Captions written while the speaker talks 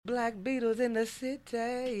Black Beatles in the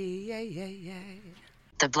city, yeah, yeah, yeah.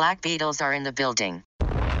 The Black Beatles are in the building.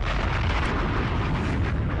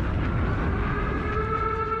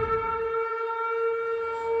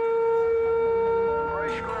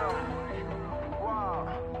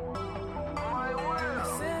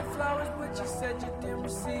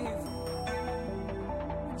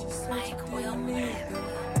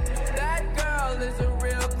 That girl is a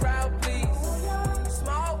real crowd, please.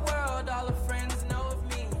 Small world, all her friends know of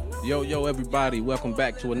me. Yo, everybody. Welcome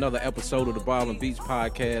back to another episode of the Ball and Beats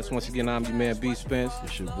podcast. Once again, I'm your man, B. Spence.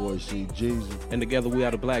 It's your boy, C. Jesus. And together we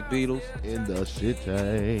are the Black Beatles. In the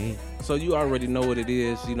city. So you already know what it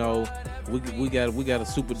is. You know, we got a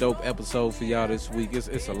super dope episode for y'all this week.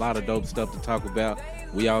 It's a lot of dope stuff to talk about.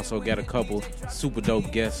 We also got a couple super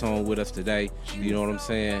dope guests on with us today. You know what I'm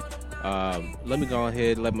saying? Let me go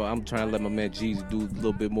ahead. I'm trying to let my man Jeezy do a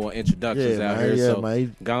little bit more introductions out here. Yeah, so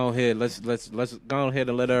man. Go ahead. Let's go ahead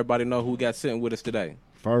and let everybody know who we got sitting with us today.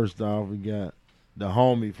 First off, we got the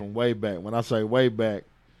homie from way back. When I say way back,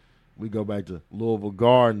 we go back to Louisville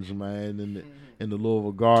Gardens, man. In the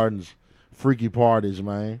Louisville Gardens freaky parties,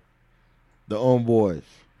 man. The Boys.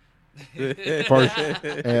 First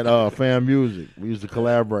and Fan Music. We used to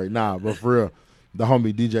collaborate. Nah, but for real, the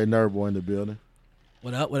homie DJ Nerdboy in the building.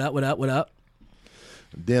 What up?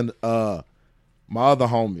 Then my other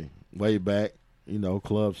homie, way back,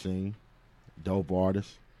 club scene, dope artist.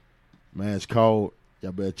 Man's cold.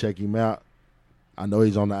 Y'all better check him out. I know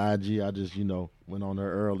he's on the IG. I just, went on there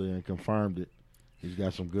earlier and confirmed it. He's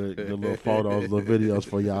got some good little photos, little videos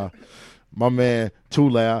for y'all. My man, Too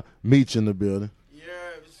Loud, Meech in the building. Yeah,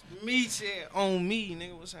 it's Meech on me,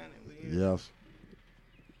 nigga. What's happening? Yes.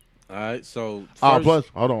 All right, so plus,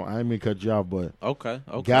 hold on, I didn't mean to cut you off, but okay.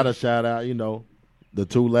 Got to shout out, the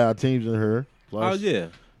Too Loud teams in here. Plus, Oh yeah,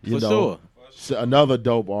 for sure. Another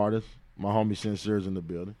dope artist, my homie Sincere's in the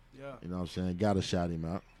building. Yeah. You know what I'm saying? Got to shout him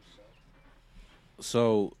out.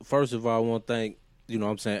 So first of all, I want to thank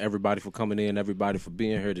everybody for coming in, everybody for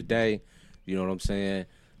being here today. You know what I'm saying?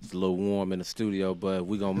 It's a little warm in the studio, but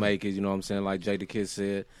we gonna make it. You know what I'm saying? Like Jay the Kid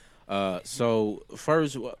said. So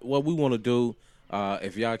first, what we want to do.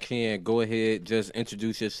 If y'all can, go ahead, just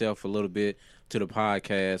introduce yourself a little bit to the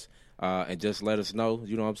podcast and just let us know,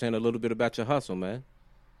 you know what I'm saying, a little bit about your hustle, man.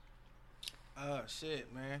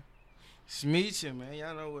 Shit, man. It's Meech, man.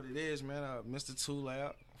 Y'all know what it is, man. Mr. Too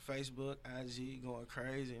Loud, Facebook, IG, going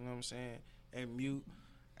crazy, you know what I'm saying? At Mute,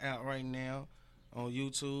 out right now on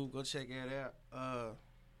YouTube. Go check that out.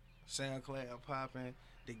 SoundCloud popping.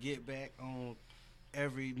 The Get Back on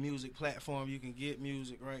every music platform you can get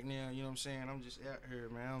music right now, you know what I'm saying? I'm just out here,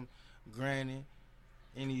 man. I'm grinding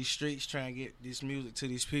in these streets trying to get this music to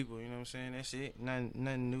these people, you know what I'm saying? That's it. Nothing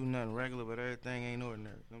new, nothing regular, but everything ain't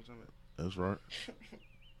ordinary. You know what I'm saying? That's right.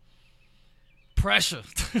 Pressure.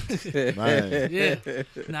 Man. Yeah.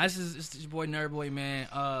 Nah, it's your boy Nerdboy, man.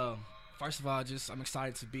 First of all, I'm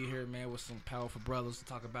excited to be here, man, with some powerful brothers to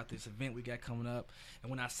talk about this event we got coming up. And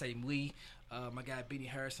when I say we, my guy Benny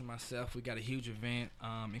Harris and myself, we got a huge event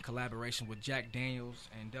in collaboration with Jack Daniels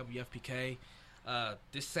and WFPK.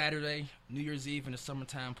 This Saturday, New Year's Eve in the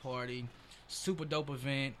summertime party. Super dope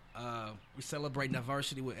event. We celebrate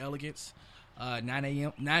diversity with elegance.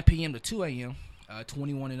 9 p.m. to 2 a.m.,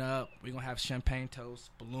 21 and up. We're going to have champagne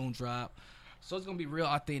toast, balloon drop. So it's going to be real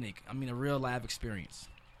authentic. I mean, a real live experience.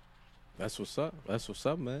 That's what's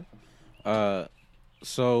up, man.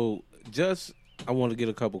 So just I want to get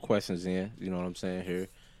a couple questions in, you know what I'm saying, here.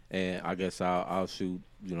 And I guess I'll shoot,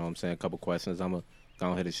 you know what I'm saying, a couple questions. I'm going to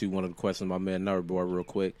go ahead and shoot one of the questions my man Nerdboy real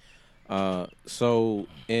quick. So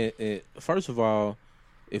first of all,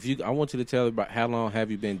 I want you to tell me about how long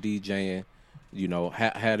have you been DJing? You know,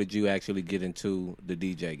 how did you actually get into the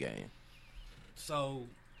DJ game? So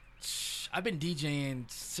I've been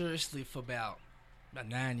DJing seriously for about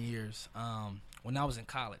 9 years. When I was in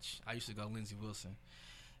college, I used to go to Lindsey Wilson,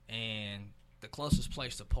 and the closest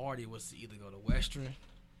place to party was to either go to Western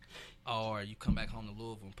or you come back home to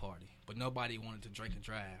Louisville and party. But nobody wanted to drink and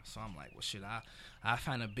drive, so I'm like, well, shit, I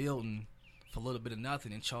find a building for a little bit of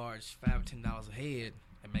nothing and charge $5 or $10 a head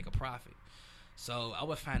and make a profit. So I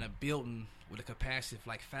would find a building with a capacity of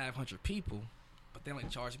like 500 people, but they only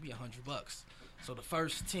charged me $100. So the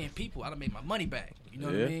first 10 people, I'd have made my money back. You know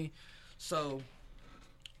what I mean? So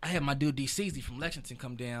I had my dude DCZ from Lexington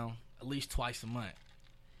come down at least twice a month.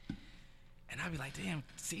 And I'd be like, damn,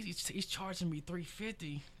 he's charging me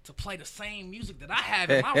 $350 to play the same music that I have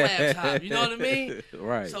in my laptop. You know what I mean?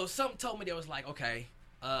 Right. So something told me that was like, okay.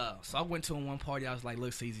 So I went to one party. I was like,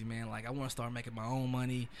 look, CZ, man, like I want to start making my own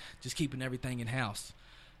money, just keeping everything in-house.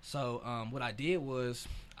 So what I did was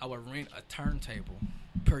I would rent a turntable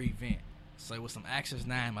per event. So it was some Axis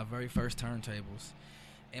 9, my very first turntables.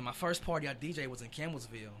 And my first party I DJ was in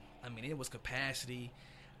Campbellsville. I mean, it was capacity.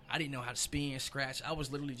 I didn't know how to spin, scratch. I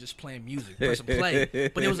was literally just playing music, press and play.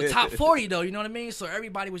 But it was a top 40, though, you know what I mean? So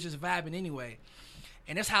everybody was just vibing anyway.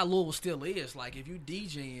 And that's how Louisville still is. Like, if you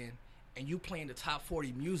DJing and you playing the top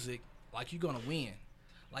 40 music, like, you're going to win.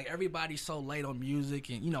 Like, everybody's so late on music.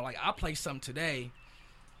 And, you know, like, I play something today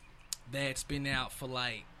that's been out for,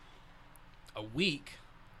 like, a week,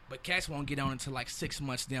 but cats won't get on until, like, 6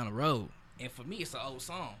 months down the road. And for me, it's an old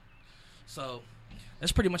song. So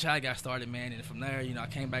that's pretty much how I got started, man. And from there, you know, I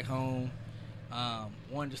came back home,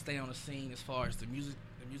 wanted to stay on the scene as far as the music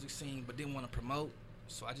scene, but didn't want to promote.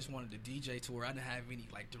 So I just wanted to DJ to where I didn't have any,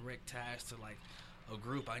 like, direct ties to, like, a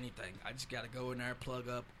group or anything. I just got to go in there, plug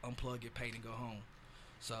up, unplug, get paid, and go home.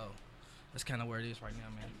 So that's kind of where it is right now,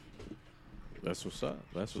 man. That's what's up.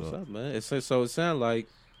 That's what's up, man. So it sounds like,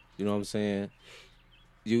 you know what I'm saying,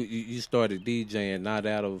 you started DJing not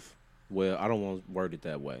out of, well, I don't want to word it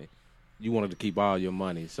that way. You wanted to keep all your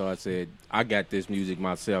money. So I said, I got this music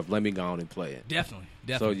myself. Let me go on and play it. Definitely.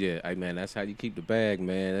 So, yeah, hey, man, that's how you keep the bag,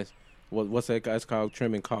 man. That's what's that? It's called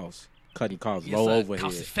trimming costs. Cutting costs, Yes, low sir. overhead.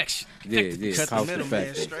 Cost effective. Yeah, Cut the cost middleman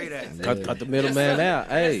effective. straight out. Cut the middleman out.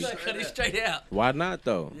 Hey, Yes, sir. Cut it straight out. why not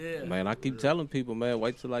though? Yeah. Man, I keep telling people, man,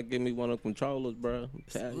 wait till I get me one of the controllers, bro. I'm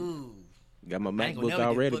telling you. Ooh. Got my I ain't gonna MacBook never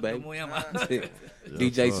already, get booked baby. no more, am I?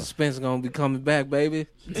 DJ Suspense gonna be coming back, baby.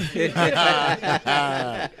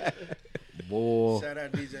 Boy, Shout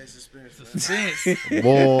out DJ Suspense. Suspense.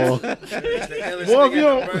 boy, Boy, if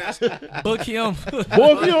you Book him.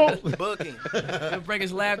 boy, if you Booking. He'll break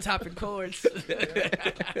his laptop in cords.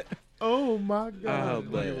 Oh my Oh,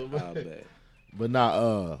 God. man. But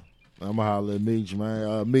nah, I'm gonna holler at Meech,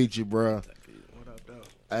 man. Meech you, bruh. What up,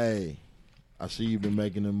 though? Hey, I see you been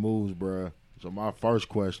making them moves, bruh. So my first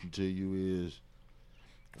question to you is,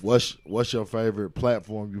 what's your favorite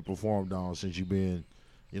platform you performed on since you've been,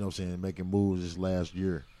 you know what I'm saying, making moves this last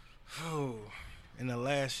year? Oh, in the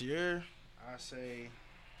last year, I say,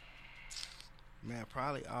 man,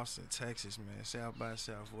 probably Austin, Texas, man. South by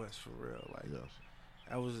Southwest for real. Like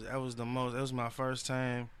Yes. that was the most. That was my first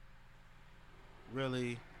time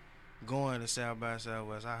really going to South by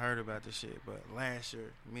Southwest. I heard about this shit, but last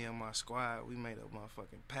year, me and my squad, we made a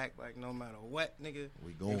motherfucking pack. Like no matter what, nigga,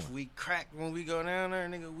 We going. if we crack when we go down there,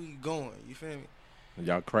 nigga, we going. You feel me?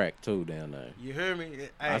 Y'all cracked too down there. You hear me? Hey,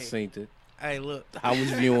 I seen it. Hey, look. I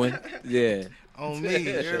was viewing. Yeah. On me, you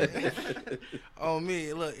hear me? On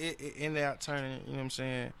me. Look, it ended up turning, you know what I'm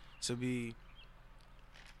saying, to be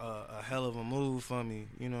a hell of a move for me,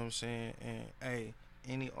 you know what I'm saying? And, hey,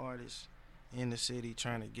 any artist in the city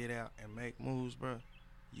trying to get out and make moves, bro,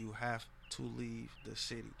 you have to leave the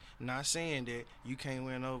city. Not saying that you can't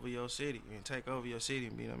win over your city and take over your city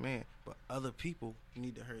and be the man, but other people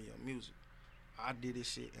need to hear your music. I did this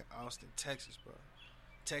shit in Austin, Texas, bro.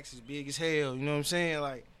 Texas big as hell, you know what I'm saying?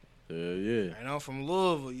 Like, Yeah. and I'm from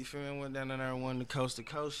Louisville, you feel me? I went down there and won the coast to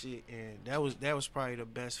coast shit, and that was probably the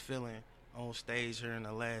best feeling on stage here in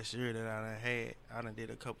the last year that I done had. I done did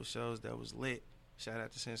a couple shows that was lit. Shout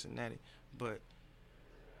out to Cincinnati. But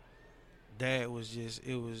that was just,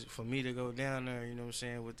 it was for me to go down there, you know what I'm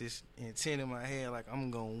saying, with this intent in my head, like I'm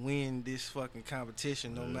gonna win this fucking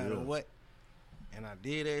competition no matter what. And I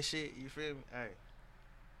did that shit, you feel me? Hey,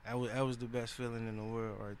 that was the best feeling in the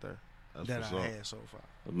world right there. That's that what's I up. had so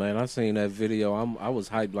far. Man, I seen that video. I was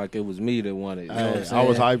hyped like it was me that won it. You know what I'm Hey, saying? I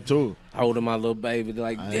was hyped too. Holding my little baby,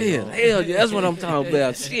 like, I ain't damn, gonna- hell yeah, that's what I'm talking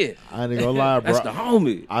about. Shit, I ain't gonna lie, bro. that's the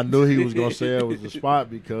homie. I knew he was gonna say it was the spot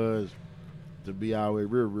because, to be our way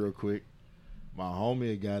real quick, my homie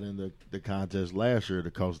had got in the contest last year,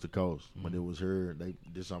 the coast to coast, when it was here. They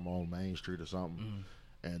did something on Main Street or something,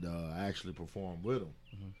 and I actually performed with him.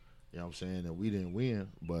 You know what I'm saying? And we didn't win,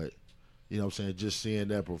 but you know what I'm saying, just seeing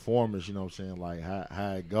that performance, you know what I'm saying, like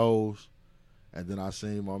how it goes. And then I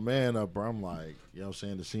seen my man up there, I'm like, you know what I'm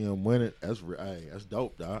saying, to see him win it, that's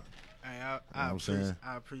dope, dog. Hey, know what I'm saying?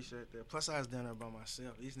 I appreciate that. Plus, I was down there by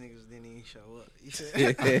myself. These niggas didn't even show up. You feel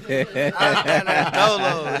me? I was down there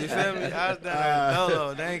dolo. You feel me? I was down there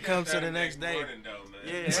dolo. They ain't come to the next day.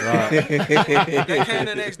 Yeah, they came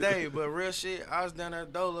the next day. But real shit, I was down there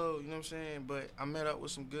dolo. You know what I'm saying? But I met up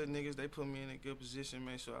with some good niggas. They put me in a good position,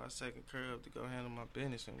 made sure I was taken care of to go handle my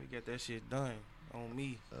business, and we got that shit done on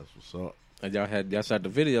me. That's what's up. And y'all shot the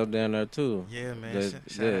video down there too. Yeah, man.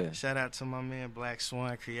 Yeah. Shout out to my man Black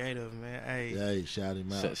Swan Creative, man. Hey. Hey, shout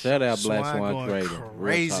him out. Shout out Black Swan going Creative.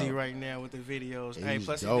 crazy right now with the videos. He's Hey,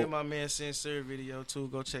 plus dope. he did my man Sincere video too.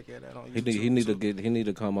 Go check that out on He YouTube. need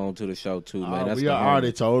to come on to the show too, man. That's we the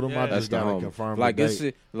already homie. told him. Yeah. I That's just the gotta homie. confirm Like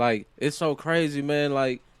the date. it's so crazy, man.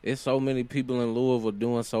 Like it's so many people in Louisville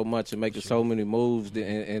doing so much and making so many moves,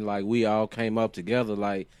 and like we all came up together.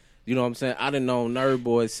 Like, you know what I'm saying? I didn't know Nerd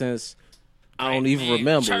Boy since I don't even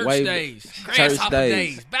remember. Church days, grasshopper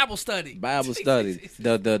days, Bible study,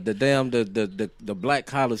 the black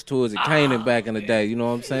college tours at Canaan back in the day. You know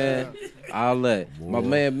what I'm saying? All that. My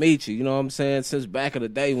man Michi, you know what I'm saying? Since back in the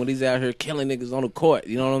day when he's out here killing niggas on the court.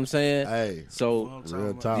 You know what I'm saying? Hey, so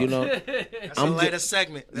real talk. you know, That's a later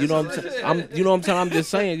segment. you know what I'm saying? You know what I'm saying? I'm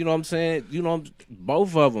just saying. You know what I'm saying? You know,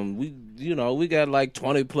 both of them. We got like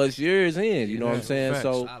 20 plus years in. You know what I'm saying?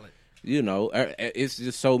 So. Solid. You know, it's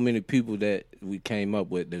just so many people that we came up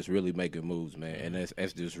with that's really making moves, man, and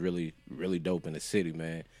that's just really, really dope in the city,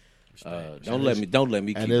 man. Don't let me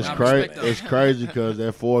keep. And it's crazy. It's crazy because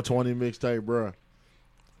that 420 mixtape, bro.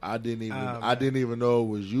 I didn't even know it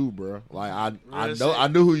was you, bro. Like I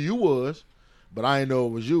knew who you was, but I didn't know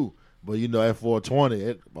it was you. But you know, at 420,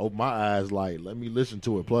 it opened my eyes. Like, let me listen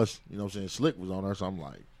to it. Plus, you know what I'm saying, Slick was on there, so I'm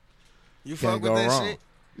like, You can't fuck go with that wrong. shit?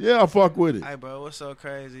 Yeah, I fuck with it. Hey, bro, what's so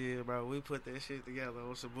crazy is, bro, we put that shit together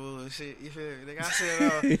on some bullshit. You feel me?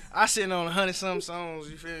 Nigga, I sitting on 100-something songs,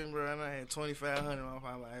 you feel me, bro? And I had 2,500 off.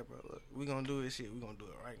 I'm like, hey, bro, look, we gonna do this shit. We gonna do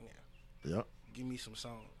it right now. Yep. Give me some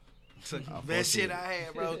songs. Took the best shit I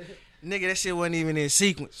had, bro. Nigga, that shit wasn't even in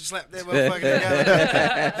sequence. Slap that motherfucker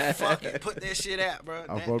together. Fuck it, put that shit out, bro.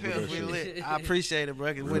 I That fuck with pill that we shit. lit. I appreciate it,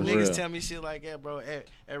 bro. Cause when Real. niggas tell me shit like that, bro, it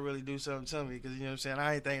really do something to me. Cause you know what I'm saying?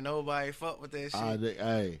 I ain't think nobody fuck with that shit.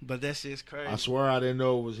 Hey, But that shit's crazy. I swear I didn't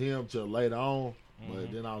know it was him till later on.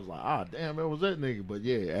 But then I was like, damn, it was that nigga. But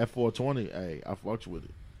yeah, at 420, hey, I fucks with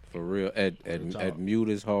it. For real, at Mute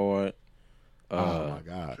is hard. Oh my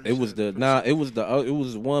God. It was it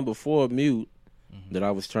was one before Mute that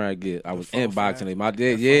I was trying to get. I was 4-5. inboxing him. I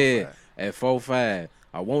did, yeah, at 4-5.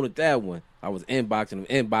 I wanted that one. I was inboxing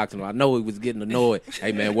him. I know he was getting annoyed.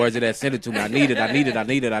 Hey man, where's it at? Send it to me. I need it.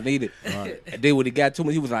 Right. And then when he got to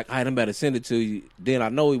me, he was like, all right, I'm about to send it to you. Then I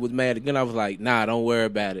know he was mad again. I was like, nah, don't worry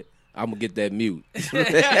about it. I'm gonna get that Mute. See, look,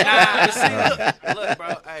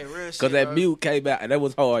 bro. Hey, real shit. Cause that bro. Mute came out and that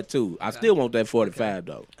was hard too. I still want that 45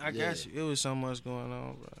 though. I got you. It was so much going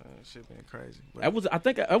on, bro. That shit been crazy. But I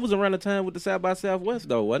think that was around the time with the South by Southwest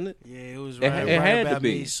though, wasn't it? yeah, it was It right had to about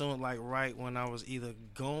be. me soon, like right when I was either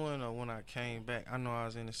going or when I came back. I know I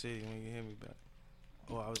was in the city when you hit me back.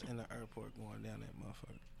 Or I was in the airport going down that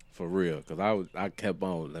motherfucker. For real, cause I kept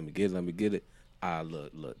on. Let me get it.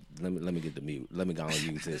 Look. Let me get the Mute. Let me go and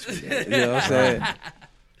use this. For that. You know what I'm saying?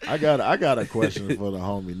 I got a question for the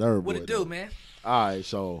homie Nerd Boy. What it do, though. man? All right,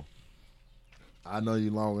 so I know you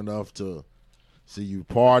long enough to see you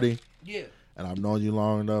party, Yeah. and I've known you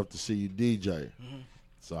long enough to see you DJ.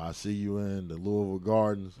 So I see you in the Louisville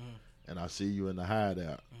Gardens, and I see you in the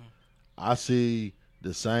Hideout. I see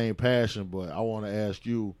the same passion, but I want to ask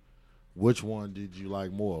you, which one did you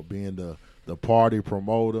like more, being the party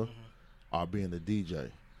promoter or being the DJ?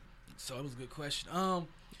 So it was a good question.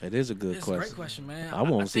 It is a good It's a question. great question, man. I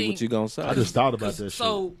want to see think- what you gonna say. I just thought about that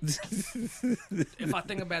So, if I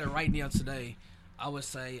think about it right now today, I would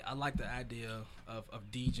say I like the idea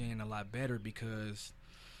of DJing a lot better because,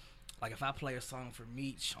 like, if I play a song for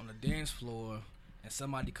Meech on the dance floor and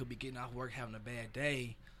somebody could be getting off work having a bad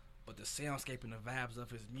day, but the soundscape and the vibes of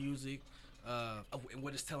his music and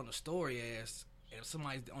what it's telling the story as, and if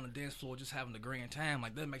somebody's on the dance floor just having a grand time,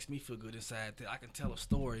 like, that makes me feel good inside that I can tell a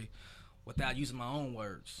story without using my own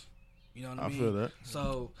words. You know what I mean? I feel that.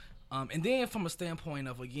 So, and then from a standpoint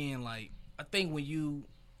of, again, like, I think when you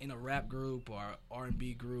in a rap group or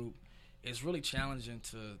R&B group, it's really challenging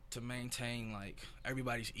to maintain, like,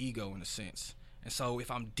 everybody's ego in a sense. And so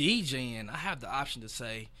if I'm DJing, I have the option to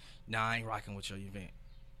say, nah, I ain't rocking with your event.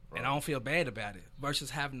 Right. And I don't feel bad about it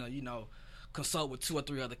versus having to, consult with 2 or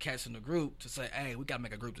 3 other cats in the group to say, hey, we got to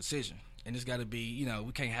make a group decision. And it's got to be,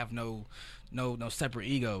 we can't have no separate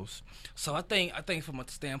egos. So I think from a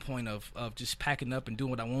standpoint of just packing up and doing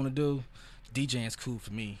what I want to do, DJing is cool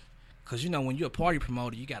for me. Because, when you're a party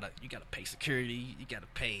promoter, you gotta pay security, you got to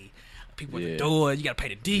pay people at the door, you got to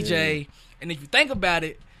pay the DJ. Yeah. And if you think about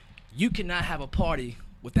it, you cannot have a party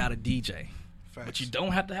without a DJ. Facts. But you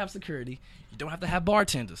don't have to have security. You don't have to have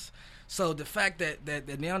bartenders. So the fact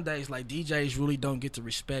that nowadays, like, DJs really don't get the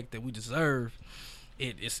respect that we deserve,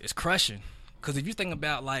 it's crushing. Because if you think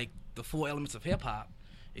about, like, the 4 elements of hip-hop,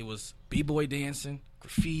 it was b-boy dancing,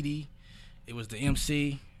 graffiti, it was the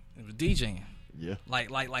MC, it was DJing. Yeah. Like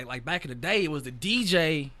back in the day, it was the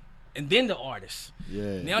DJ and then the artist.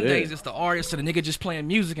 Yeah. Nowadays, it's the artist and the nigga just playing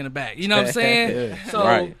music in the back. You know what I'm saying? Yeah. So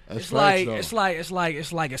right. it's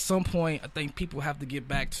like at some point, I think people have to get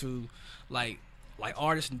back to like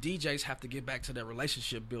artists and DJs have to get back to that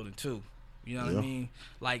relationship building too. You know what Yeah. I mean?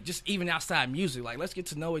 Like, just even outside music, like, let's get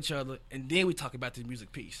to know each other, and then we talk about the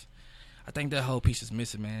music piece. I think that whole piece is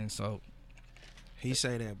missing, man. So, He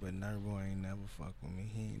say that, but Nerd Boy ain't never fuck with me.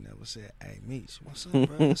 He ain't never said, "Hey, Meech, what's up, bro?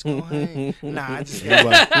 Let's go hang." Nah, I just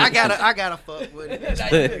I gotta fuck with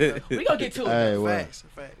it. we gonna get to it. Hey, well, Facts.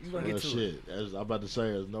 We gonna well, get to it. shit. As I'm about to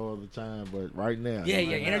say, there's no other time, but right now. Yeah, right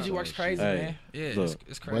now, energy works crazy, Hey, man. Yeah, look,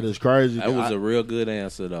 it's crazy. But it's crazy. That was I- a real good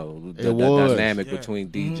answer, though. It The was. dynamic Yeah. between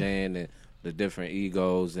DJing and the different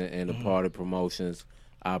egos and the party promotions.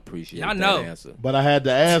 I appreciate Y'all that know. answer. But I had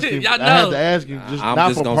to ask him. Y'all I had know. to ask him just I'm not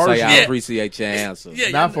just for gonna personal. say I Yeah. appreciate your answer. Yeah,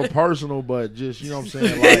 Not for personal, but just, you know what I'm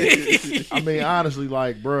saying? Like, I mean, honestly,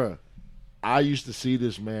 like, bruh, I used to see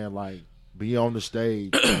this man, like, be on the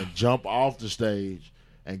stage and jump off the stage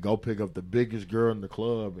and go pick up the biggest girl in the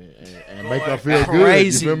club and make her feel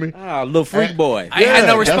crazy. good. You feel me? Ah, little freak boy. I ain't had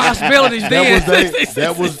no Yeah, that's- responsibilities then.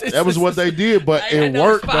 That was what they did, but I ain't it had no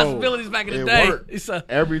worked though. responsibilities back in the It day. worked. It's a-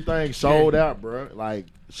 Everything sold out, bro. Like,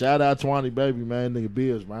 shout out 20 Baby, man, nigga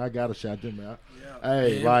Bills, man. I gotta shout them out.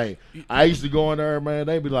 Hey, Yeah. like, I used to go in there, man.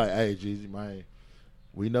 They be like, "Hey, Jeezy, man,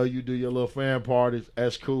 we know you do your little fan parties.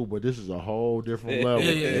 That's cool, but this is a whole different level."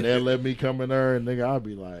 Yeah. And they'll let me come in there, and nigga, I'll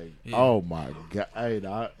be like, Yeah. "Oh my god, hey,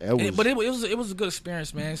 that was." But it was a good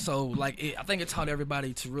experience, man. So like, I think it taught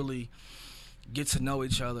everybody to really get to know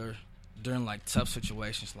each other during like tough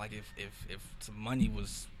situations. Like if some money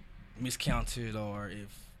was miscounted, or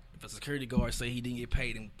if a security guard say he didn't get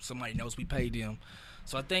paid and somebody knows we paid them.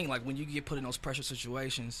 So I think like when you get put in those pressure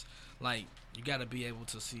situations, like you got to be able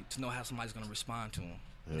to know how somebody's gonna respond to them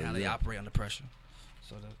and how they operate under pressure.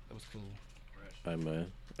 So that was cool. Hey,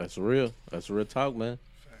 man, that's real. That's real talk, man.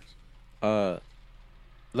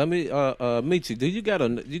 Let me meet you. Do you got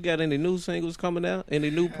any new singles coming out? Any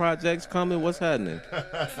new projects coming? What's happening?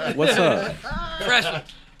 What's up? Pressure.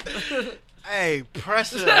 Hey,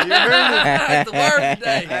 pressure. You heard me? That's the word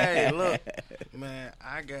today. Hey, look, man,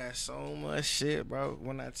 I got so much shit, bro.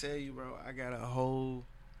 When I tell you, bro, I got a whole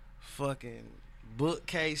fucking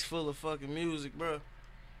bookcase full of fucking music, bro.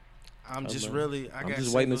 I'm just man. really. I'm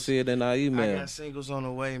just waiting to see it in our I email. got singles on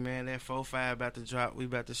the way, man. That 4-5 about to drop. We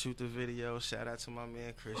about to shoot the video. Shout out to my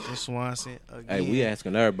man Christian Swanson again. Hey, we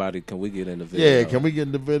asking everybody, can we get in the video? yeah, can we get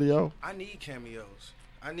in the video? I need cameos.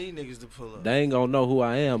 I need niggas to pull up. They ain't gonna know who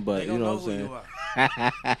I am, but They you gonna know know what I'm who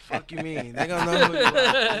saying. you are. Fuck you mean? They gonna know who you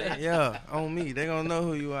are. Yeah, on me. They gonna know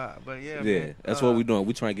who you are. But yeah, Yeah, man, that's what we doing.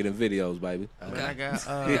 We trying to get in videos, baby. Man, I got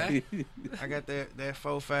Okay. I got that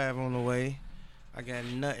 4-5 on the way. I got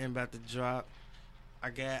nothing about to drop.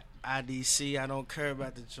 I got IDC. I don't care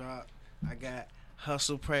about the drop. I got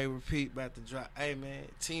Hustle, Pray, Repeat about to drop. Hey man,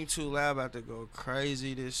 Team 2 Live about to go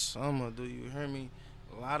crazy this summer. Do you hear me?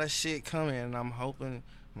 A lot of shit coming, and I'm hoping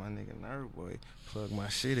my nigga Nerd Boy plug my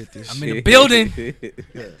shit at this I'm shit. in the building.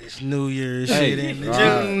 This New Year's Hey, shit in the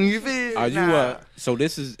right. June. You feel? Are you Nah. so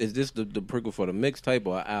this is this the prequel for the mixtape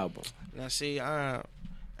or album? Now see,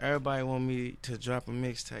 everybody want me to drop a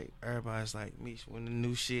mixtape. Everybody's like, Meech, when the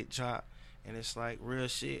new shit drop, and it's like real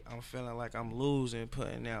shit, I'm feeling like I'm losing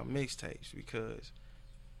putting out mixtapes, because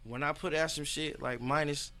when I put out some shit, like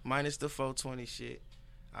minus the 420 shit,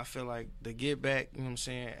 I feel like the get back, you know what I'm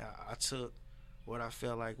saying, I took what I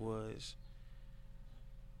felt like was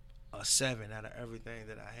a 7 out of everything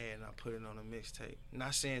that I had, and I put it on a mixtape.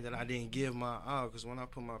 Not saying that I didn't give my all, because when I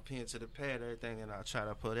put my pen to the pad, everything that I try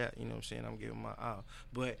to put out, you know what I'm saying, I'm giving my all.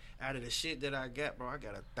 But out of the shit that I got, bro, I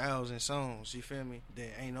got 1,000 songs, you feel me,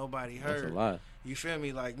 that ain't nobody heard. That's a lot. You feel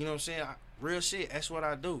me? Like, you know what I'm saying? Real shit, that's what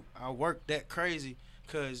I do. I work that crazy,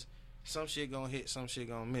 because some shit gonna hit, some shit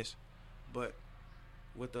gonna miss. But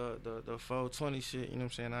with the 420 shit, you know what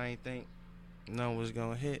I'm saying, I ain't think none was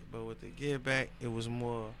gonna hit. But with the get back, it was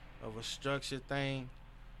more of a structured thing.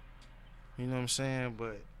 You know what I'm saying?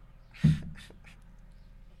 But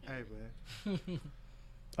hey man.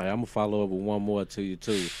 Hey, I'm gonna follow up with one more to you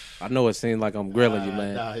too. I know it seems like I'm grilling you,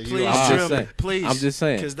 man. Nah, you Please I'm just drill me. saying. Please. I'm just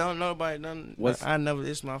saying. Cause don't nobody What's-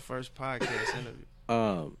 it's my first podcast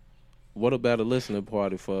interview. What about a listening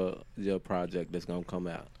party for your project that's gonna come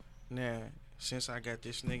out? Now, since I got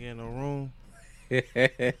this nigga in the room,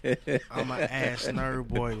 I'ma ask Nerd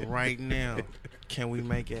Boy right now, can we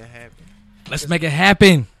make it happen? Let's make it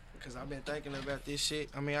happen. Cause I've been thinking about this shit.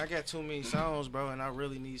 I mean, I got too many songs, bro, and I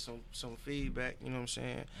really need some feedback. You know what I'm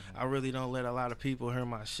saying? I really don't let a lot of people hear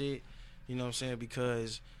my shit. You know what I'm saying?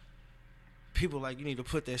 Because people like, you need to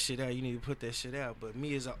put that shit out. You need to put that shit out. But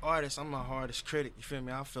me as an artist, I'm my hardest critic. You feel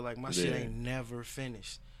me? I feel like my shit Yeah. ain't never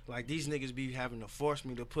finished. Like, these niggas be having to force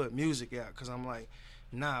me to put music out, cause I'm like,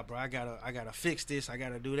 nah, bro, I gotta fix this. I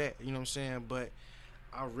gotta do that. You know what I'm saying? But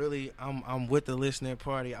I'm with the listening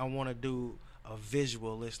party. I want to do a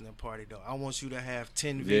visual listening party though. I want you to have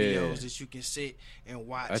 10 Yeah. videos that you can sit and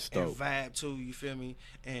watch That's and dope. vibe to. You feel me?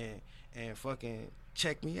 And fucking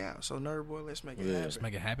check me out. So Nerd Boy, let's make it Yeah. happen. Let's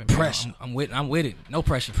make it happen. Pressure. Man. I'm with it. No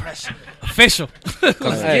pressure. Official. Let's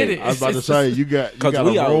Hey, get it. I was about to say you got 'Cause a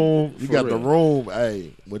we all- room. You for got the real. room.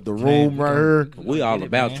 Hey, with the room right here. We all Get it,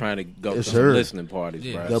 about man. trying to go Yes, to sir. some listening parties,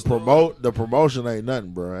 Yeah. bro. The promotion ain't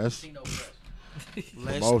nothing, bro. That's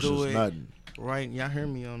Let's promotion's do it. nothing. Right, y'all hear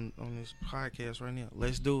me on this podcast right now.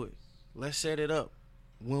 Let's do it. Let's set it up.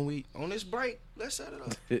 When we on this break, let's set it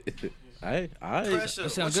up. Hey, Pressure.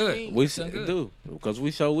 That sound What you good. mean? we Sound good. do because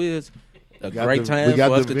we show is a got great the- time we got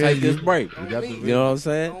for us the to take venue. this break. We got the You know what I'm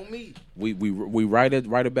saying? On me. We write it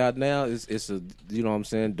right about now. It's a you know what I'm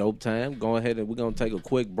saying dope time. Go ahead and we're gonna take a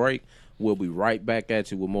quick break. We'll be right back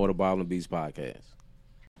at you with more of the Ball and Beats podcast.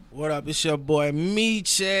 What up? It's your boy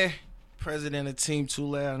Meechie, president of Team Too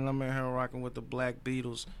Loud, and I'm in here rocking with the Black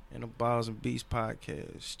Beatles and the Balls and Beats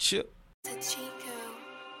podcast. Chip.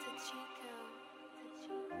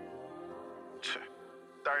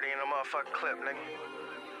 30 in a motherfucking clip, nigga.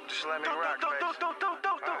 Just let me rock,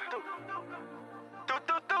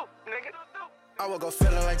 nigga. I woke up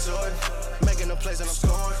feeling like Jordan, making a plays and I'm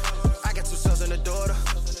scoring. I got 2 sons and a daughter.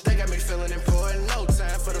 They got me feeling important. No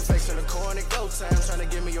time for the fakes in the corner. Go time, trying to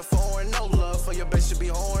give me your foreign. No love for your bitch should be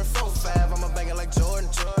horn. 4-5, I'm a banger like Jordan.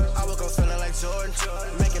 I woke up feeling like Jordan,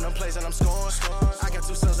 making them plays and I'm scoring. I got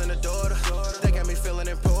 2 sons and a daughter. They got me feeling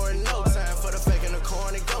important. No time for the fake in the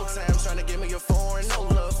corner. Go time, trying to give me your foreign. No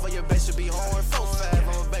love for your bitch should be horn. 4-5,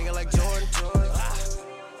 I'm a banger like Jordan.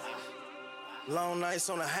 Long nights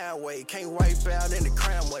on the highway, can't wipe out in the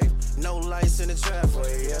crime wave. No lights in the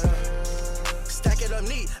driveway, yeah. Stack it up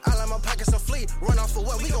neat, I like my pockets are fleet. Run off for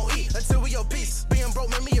what we gon' eat until we obese. Being broke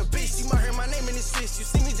made me a beast. You might hear my name in these streets. You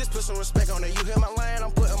see me, just put some respect on it. You hear my line,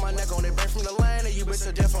 I'm putting my neck on it. Bang from the line, and you bitch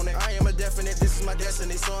a death on it. I am a definite, this is my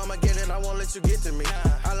destiny, so I'ma get it. I won't let you get to me.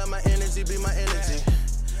 I let my energy be my energy.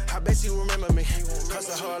 I bet you remember me.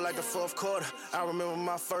 Hustle hard like the 4th quarter. I remember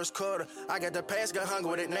my first quarter. I got the pass, got hung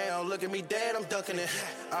with it now. Look at me dead, I'm dunking it.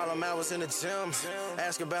 All them hours in the gym.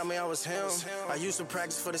 Ask about me, I was him. I used to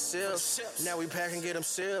practice for the seals. Now we pack and get them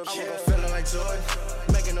sealed. I woke up feeling like Jordan,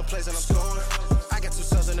 making the plays and I'm scoring. I got 2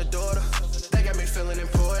 sons and a daughter. They got me feeling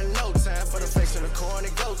important. No time for the fakes in the corner.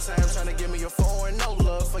 Go time, trying to give me your foreign. No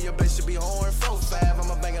love for your bitch should be horn. 4-5,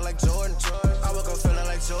 I'm a banger like Jordan. I woke up feeling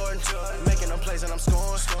like Jordan, making them plays and I'm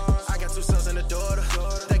scoring. I got 2 sons and a daughter.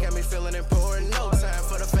 They got me feeling important. No time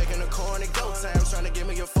for the fake in the corner. Go time, trying to give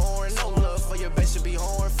me your foreign. No love for your bitch should be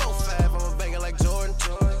horn. 4-5, I'm a banger like Jordan.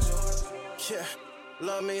 Yeah,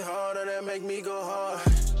 love me harder, that make me go hard.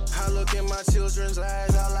 I look in my children's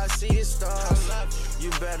eyes, all I see is stars. You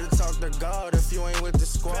better talk to God if you ain't with the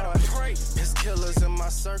squad. There's killers in my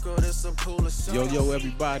circle, this a pool of stars. Yo,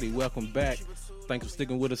 everybody, welcome back. Thanks for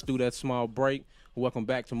sticking with us through that small break. Welcome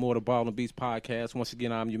back to more of the Ball and Beats podcast. Once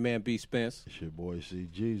again, I'm your man, B. Spence. It's your boy C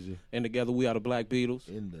Jeezy And together we are the Black Beatles.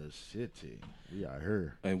 in the city. We out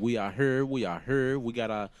here. And we are here. We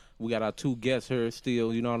got our 2 guests here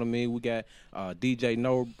still, you know what I mean? We got DJ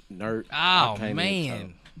Nerd. I Oh, can't even man. talk.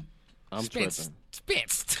 I'm Spence. tripping.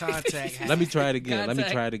 Spence. Contact. Let me try it again. Let me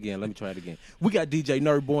try it again. We got DJ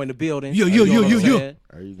Nerd Boy in the building. Yo, You know what I'm yo. saying?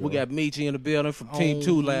 There you go. We got Meechie in the building from Team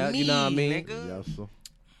 2 Loud, you know what I mean? Nigga. Yes, sir.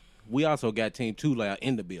 We also got Team 2 Loud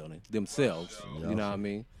in the building themselves, you know what I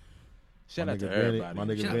mean? Shout out to everybody. My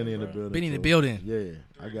nigga Shout out, Benny in the building. Benny in the too. building.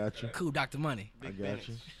 Yeah, I got you. Cool, Dr. Money. I got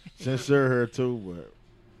you. Sincere here too, but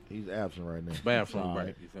he's absent right now. Bathroom Sorry.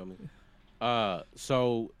 break, you feel me?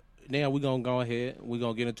 So now we're going to go ahead. We're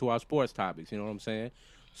going to get into our sports topics, you know what I'm saying?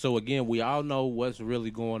 So, again, we all know what's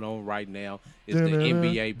really going on right now. It's the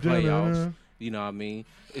NBA playoffs. You know what I mean?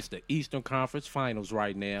 It's the Eastern Conference Finals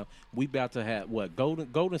right now. We about to have,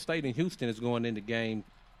 Golden State and Houston is going into game.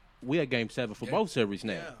 We at game 7 for both series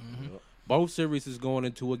now. Both series is going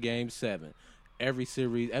into a game 7. Every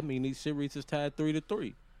series, I mean, these series is tied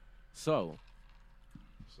 3-3. So,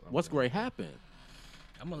 what's great happen?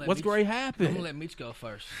 What's great happen? I'm gonna let Meech go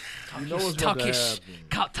first. You know what's about to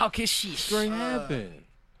happen. Talk his shit. Straight happen.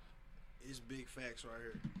 It's big facts right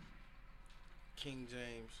here. King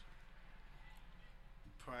James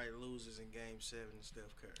probably loses in game 7 to Steph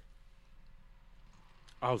Curry.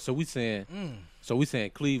 Oh, so we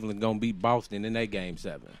saying Cleveland gonna beat Boston in that game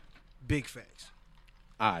 7. Big facts.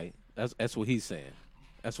 All right, that's what he's saying.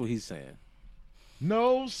 That's what he's saying.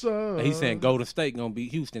 No, sir. He's saying Golden State gonna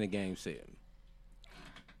beat Houston in game 7.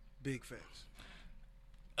 Big facts.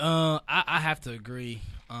 I have to agree.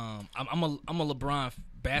 I'm a LeBron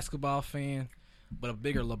basketball fan, but a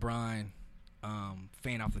bigger LeBron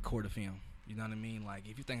fan off the court of him. You know what I mean? Like,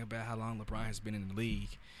 if you think about how long LeBron has been in the league,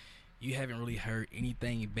 you haven't really heard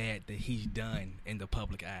anything bad that he's done in the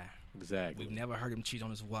public eye. Exactly. We've never heard him cheat on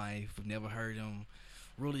his wife. We've never heard him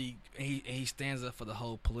really. He stands up for the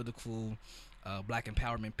whole political black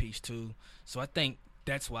empowerment piece too. So I think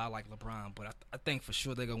that's why I like LeBron. But I think for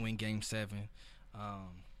sure they're gonna win Game 7.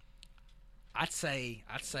 I'd say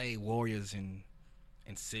Warriors in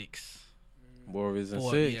 6. Warriors in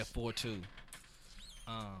 6. Yeah, 4-2.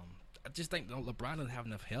 I just think LeBron doesn't have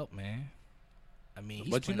enough help, man. I mean,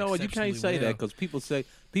 he's But you playing know what? You can't say exceptionally that well. because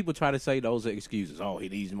people try to say those are excuses. Oh, he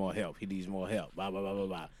needs more help. He needs more help. Blah blah blah blah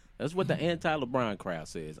blah. That's what the anti-LeBron crowd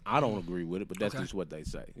says. I don't agree with it, but that's Okay. just what they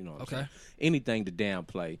say. You know what I'm Okay. saying? Anything to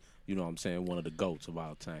downplay, you know what I'm saying, one of the GOATs of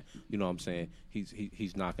all time. You know what I'm saying?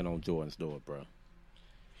 He's knocking on Jordan's door, bro.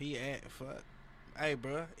 He at fuck. Hey,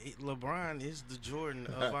 bro, LeBron is the Jordan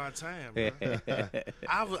of our time, bro.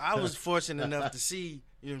 I was fortunate enough to see,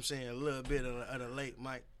 you know what I'm saying, a little bit of the late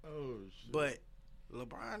Mike. Oh, shit. But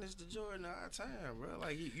LeBron is the Jordan of our time, bro.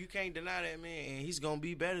 Like, you can't deny that, man. And he's going to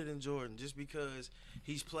be better than Jordan just because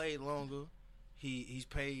he's played longer. He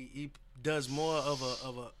does more of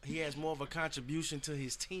he has more of a contribution to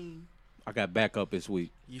his team. I got backup this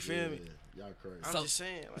week. You feel me? Y'all crazy. I'm just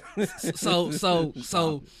saying. Like, So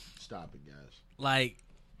Stop it, guys. like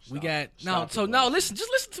we Stop. got Stop so it, no. guys. Listen, just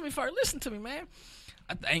listen to me first. Listen to me, man.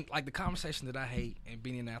 I think like the conversation that I hate, and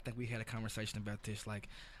Benny and I think we had a conversation about this. Like,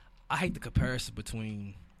 I hate the comparison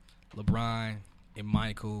between LeBron and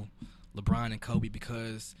Michael, LeBron and Kobe,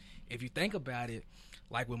 because if you think about it,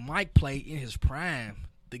 like when Mike played in his prime,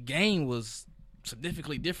 the game was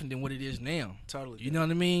significantly different than what it is now. Totally. You know what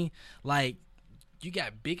I mean? Like, you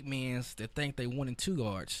got big men that think they 1 and 2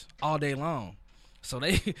 guards all day long. So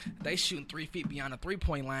they shooting 3 feet beyond the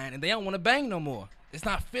 3-point line, and they don't want to bang no more. It's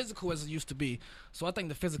not physical as it used to be. So I think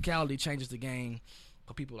the physicality changes the game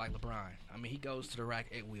for people like LeBron. I mean, he goes to the rack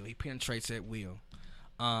at will. He penetrates at will.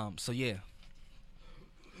 So yeah.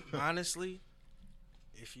 Honestly,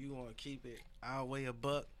 if you want to keep it our way a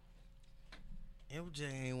buck, MJ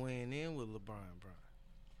ain't weighing in with LeBron, bro.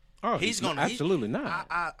 Oh, absolutely not.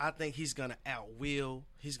 I think he's gonna outwill,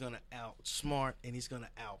 he's gonna outsmart, and he's gonna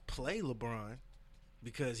outplay LeBron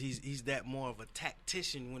because he's that more of a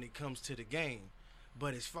tactician when it comes to the game.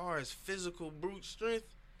 But as far as physical brute strength,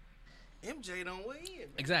 MJ don't weigh in. Man.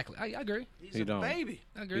 Exactly. I agree. He's He a don't. baby.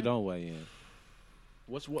 I agree. You don't weigh in.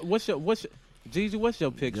 What's your Jeezy, what's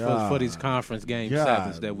your picks for these conference game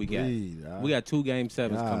 7s that we got? We got 2 game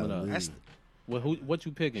 7s coming up. That's What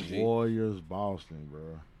you picking, G? Warriors, Boston,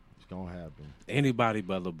 bro. It's gonna happen. Anybody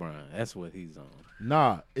but LeBron. That's what he's on.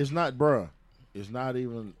 Nah, it's not, bro. It's not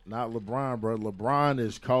LeBron, bro. LeBron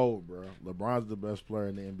is cold, bro. LeBron's the best player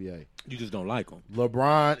in the NBA. You just don't like him.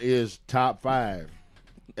 LeBron is top 5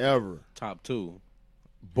 ever. Top 2.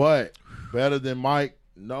 But better than Mike?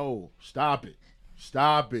 No. Stop it.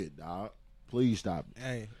 Stop it, dog. Please stop it.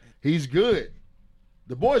 hey. He's good.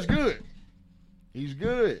 The boy's good. He's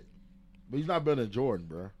good. But he's not better than Jordan,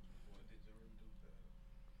 bro.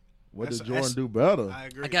 What did Jordan do better? I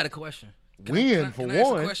agree. I got a question. Win for can I ask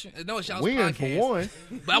a one. question? No, it's y'all's Win podcast. for one.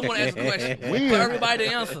 But I want to ask a question Win. for everybody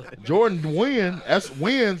to answer. Jordan win. That's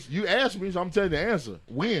wins. You asked me, so I'm telling you the answer.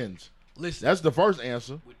 Wins. Listen. That's the first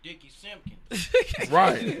answer. With Dickie Simpkins.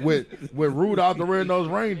 Right. With Rudolph the Red-Nosed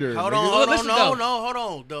Reindeer. Hold nigga. on, Listen, though. hold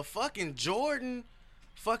on. The fucking Jordan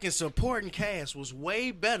supporting cast was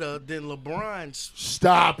way better than LeBron's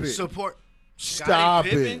Stop it. support. Stop Scottie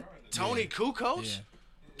Pippen, it. Tony Kukoc,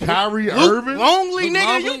 Kyrie Luke Irving. Longley, Luke nigga,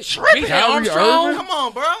 Longley, you tripping? Kyrie Armstrong. Irving. Come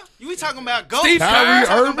on, bro. We talking about goats. Steve Kyrie We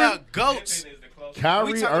talking Irving. about goats. We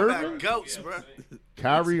Kyrie talking Irving. about goats, bro.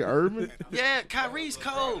 Kyrie Irving. Yeah, Kyrie's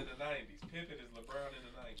cold.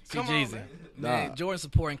 Come on, Jeezy. man. Man, Nah. Jordan's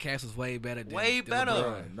supporting cast was way better than Way than better.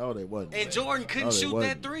 LeBron. No, they wasn't. And Jordan couldn't No, they shoot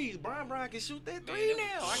wasn't. that 3. Brian can shoot that 3 now.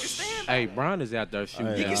 I can stand that. Hey, Bron is out there shooting.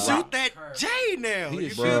 He Hey, can that shoot rock. that J now. He You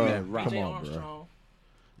is feel shooting me? that rock. Come on, bro.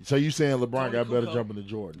 So you saying LeBron got better jumping than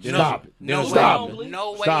Jordan? No. Stop it. No Stop way. it.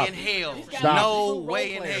 No way Stop in it. hell. Stop No it.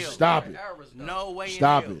 way in hell. Stop it. No way in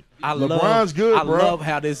Stop hell. it. I LeBron's good, I bro. love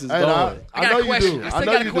how this is Hey, going. I I got know a you question. do. I I still know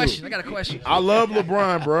got a you question. do. I got a question. I love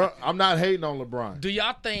LeBron, bro. I'm not hating on LeBron. Do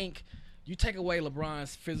y'all think you take away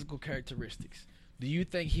LeBron's physical characteristics? Do you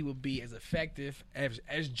think he would be as effective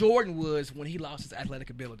as Jordan was when he lost his athletic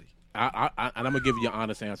ability? And I'm gonna give you an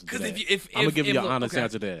honest answer to 'Cause that. if I'm gonna give you an look, honest okay.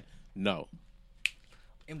 answer to that. No,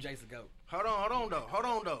 MJ's the GOAT. Hold on,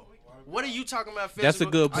 though. What are you talking about physical? That's a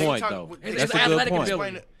good Are you point, talking- though. what- It's That's a good athletic point. ability.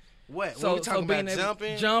 Explain it. What? So we talking being about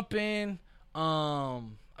able- jumping? I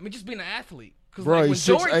mean, just being an athlete. Because Bro, like, when he's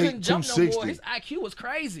Jordan 6'8", couldn't jump no more, 260. his IQ was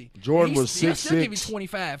crazy. Jordan He's- was he'll still give you 6'6",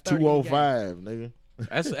 25, 30 in the game. 205, nigga.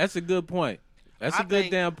 that's a good point. That's I a good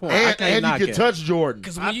think- damn point. I can't And knock you can it. touch Jordan.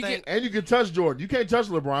 Because I when you think- get And you can touch Jordan. You can't touch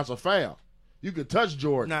LeBron. It's a foul. You can touch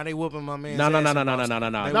Jordan. Nah, they whooping my man. No. No, they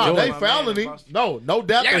Jordan- fouling him. No doubt Y'all they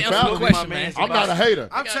gotta answer my fouling question, him. man. I'm not a hater.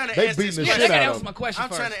 I'm trying to They ask beating this the yeah, shit they out gotta of answer him. my question I'm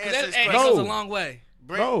first. trying to 'cause answer that this answer question. goes a No. long way.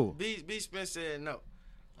 No. B Spence said no.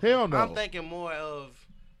 Hell no. I'm thinking more of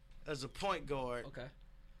as a point guard Okay.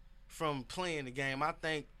 from playing the game. I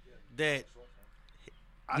think that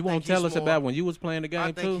You won't tell us more, about when you was playing the game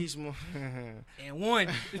I think too? he's more. And one.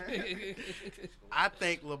 I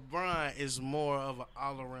think LeBron is more of an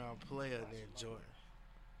all-around player than Jordan.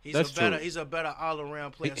 That's true. He's a better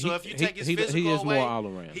all-around player. He- so if you he- take his he physical is more away,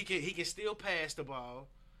 all-around. he can still pass the ball.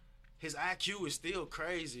 His IQ is still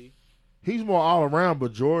crazy. He's more all around,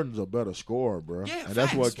 but Jordan's a better scorer, bro. Yeah, and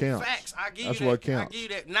that's what counts. Facts. I give That's you that. what counts. I give you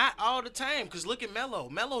that. Not all the time, because look at Melo.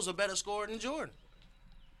 Melo's a better scorer than Jordan.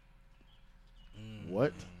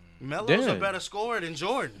 What? Melo's a Damn. better scorer than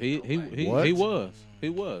Jordan. What? He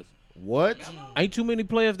was. What? Ain't too many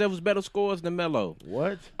players that was better scorers than Melo.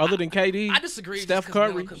 What? Other than KD, I disagree. Steph just 'cause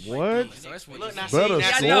Melo Curry. couldn't play What? defense, so that's what Look, it now, is. see, Better now,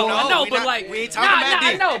 score. see, Yeah, I know, no, I know, we but not- like, we ain't talking about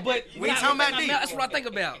I D. know, but We ain't talking about D. That's what I think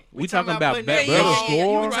about. we talking about putting better. that- Better yeah,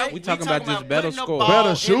 score. you right. We talking about just better putting the score. ball Better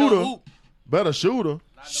in the shooter. hoop. Better shooter.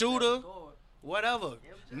 Shooter, whatever.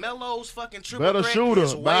 Melo's fucking triple Better threat shooter.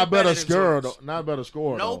 is way Not better than scorer. Jordan's. Though. Not better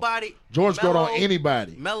scorer. though. Nobody. Jordan scored on Melo-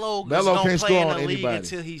 anybody. Melo Melo don't can't play score in on the league anybody.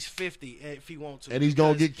 until he's 50 if he wants to. And he's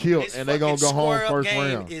gonna because get killed, his and they gonna fucking go home square-up first game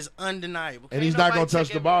round. is undeniable. And Can't he's not nobody gonna touch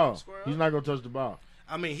take the him ball. square He's up. not gonna touch the ball.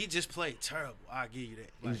 I mean, he just played terrible. I'll give you that.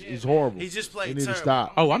 Like, He's horrible. He just played He need to terrible.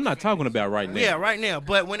 stop. Oh, I'm not talking about right now. yeah, right now.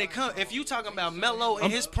 But when it comes, if you talking about Melo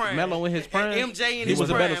in his prime, Melo in his prime, and MJ in he his was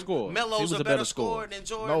a prime, better scorer. He Melo's was a better scorer than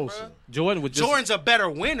Jordan, No, bro. sir. Jordan was just Jordan's a better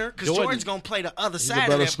winner because Jordan- Jordan's gonna play the other He's side a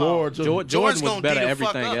better of that ball. scorer too. Jordan Jordan's was gonna better D the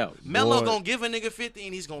fuck everything up. else. Melo Boy. gonna give a nigga 50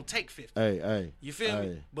 and he's gonna take 50. Hey. You feel me?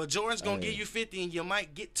 Hey. But Jordan's gonna Hey. give you 50 and you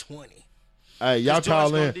might get 20. Hey, y'all 'Cause Jordan's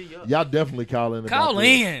call gonna in. D you up. Y'all definitely call in. about Call this.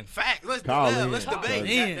 in. Fact. Let's Call yeah, in. let's debate. Call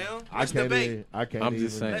in. Goddamn. I Let's can't. debate. Even, I can't. I'm even.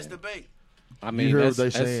 just saying. Let's debate. I mean, hear what that's-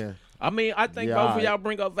 they that's- saying. I mean, I think Yeah, both of alright. y'all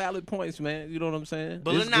bring up valid points, man. You know what I'm saying?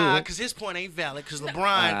 But It's nah, good. because his point ain't valid. Because LeBron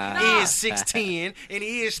Nah. is 6'10 and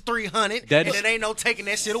he is 300, That- and it ain't no taking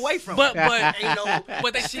that shit away from But him. but Ain't no,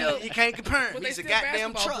 but they still you can't compare him. but they He's a still goddamn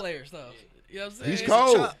basketball truck. players though. You know what I'm saying? He's He's a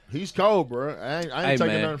cold. chop. He's cold, bro. I ain't Hey, taking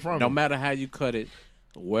man, nothing from no him. matter how you cut it,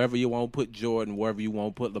 wherever you want to put Jordan, wherever you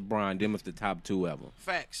want to put LeBron, them is the top two ever.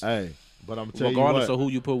 Facts. Hey, but I'm telling you Regardless what. of who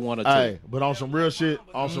you put one or two. Hey, but on some real shit,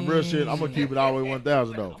 I'm gonna keep it all the way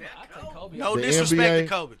 1,000 though. I take Kobe. No The disrespect NBA, to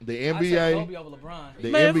Kobe. the I take NBA, Kobe over LeBron. the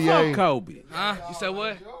Man, NBA. fuck Kobe. Huh? You said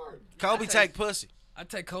what? Kobe take pussy. I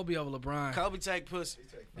take Kobe over LeBron. Kobe take pussy.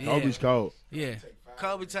 Yeah. Kobe's cold. Yeah.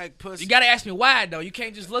 Kobe take pussy. You gotta ask me why though. You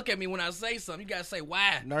can't just look at me when I say something. You gotta say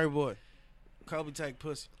why. Nerd boy. Kobe take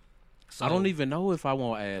pussy. So, I don't even know if I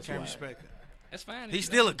want to ask Can't why. respect that. That's fine. He's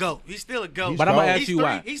still a GOAT. He's still a GOAT. But I'm gonna cold. ask He's you three.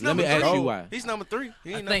 why. He's Let me number ask three. you why. He's number 3.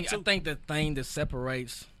 He I ain't think number 2. the thing that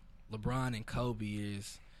separates LeBron and Kobe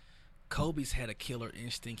is Kobe's had a killer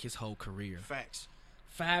instinct his whole career. Facts.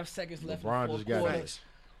 5 seconds left LeBron in the just fourth got quarter. Facts.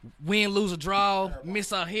 Win, lose, or draw,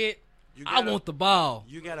 miss a hit. You I got want the ball.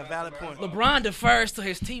 You got a valid point. LeBron defers to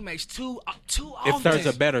his teammates too often. If there's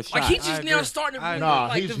a better shot. Like he I just agree. now starting to I really, agree. Nah,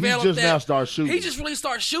 like he's develop just that. now start shooting. He just really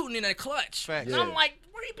started shooting in that clutch. Facts. And Yeah. I'm like,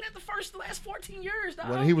 where he been at the last 14 years, dog?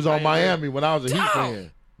 When he was on Miami, when I was a Heat Dog.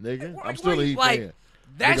 fan, nigga, Where- I'm still a where- Heat like, fan.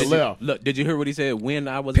 that's Nigga left. Look, did you hear what he said? When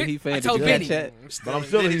I was a Pick- Heat fan, I did told you Benny. catch that? But I'm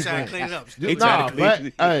still a Then he Heat trying fan. to clean it up. He Nah, tried to black, clean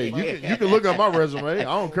it. hey, you can look at my resume. I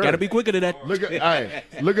don't care. Gotta be quicker than that. Look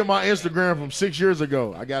at my Instagram from 6 years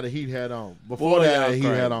ago. I got a Heat hat on. Before Boy, that, I y'all had a Heat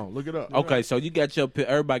crazy. hat on. Look it up. Okay, so you got your pick.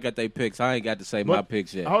 Everybody got their picks. I ain't got to say my But-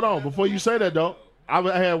 picks yet. Hold on, before you say that though, I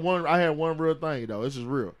had one real thing though. This is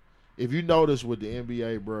real. If you notice with the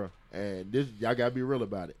NBA, bro, and this y'all gotta be real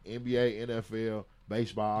about it. NBA, NFL,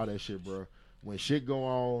 baseball, all that shit, bro. When shit go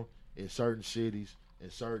on in certain cities, in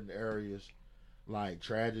certain areas, like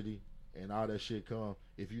tragedy and all that shit come.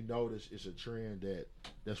 If you notice, it's a trend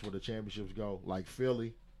that's where the championships go. Like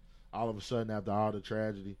Philly, all of a sudden after all the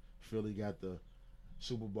tragedy, Philly got the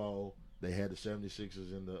Super Bowl. They had the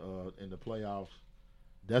 76ers in the playoffs.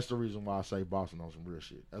 That's the reason why I say Boston on some real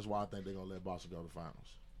shit. That's why I think they're gonna let Boston go to the finals.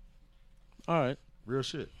 All right. Real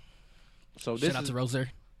shit. So this Shout out is to Roser.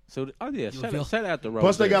 so. Oh yeah, feel- shout out to Rose.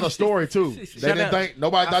 Plus, they got a story too. They Shout didn't out- think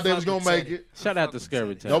nobody thought they was fuck gonna with make Teddy. it. Shout out to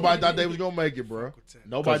Scary Teddy. Nobody thought they was gonna make it, bro.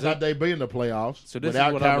 Nobody 'Cause thought they'd be in the playoffs So this is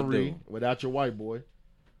without what I'ma Kyrie, do. without your white boy.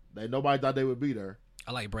 Nobody thought they would be there.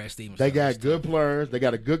 I like Brad Stevens. They got good players. They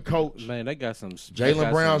got a good coach. Man, they got some.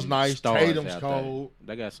 Jaylen Brown's nice. Stars Tatum's out cold.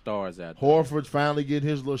 There. They got stars out there. Horford's finally getting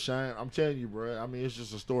his little shine. I'm telling you, bro. I mean, it's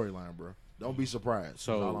just a storyline, bro. Don't be surprised.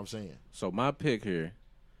 So- That's all I'm saying. So my pick here,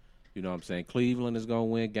 you know what I'm saying, Cleveland is going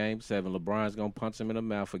to win Game 7. LeBron's going to punch him in the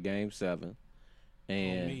mouth for Game 7. On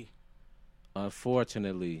And me.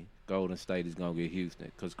 unfortunately, Golden State is going to get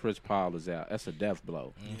Houston because Chris Paul is out. That's a death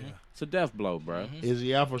blow. Yeah. It's a death blow, bro. Is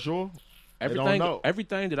he out for sure? They don't Everything, know.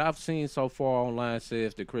 everything that I've seen so far online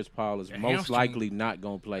says that Chris Paul is A most hamstring. likely not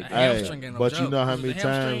going to play. A Game. hamstring ain't no but you joke. know how Was it many a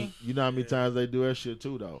hamstring? times they do that shit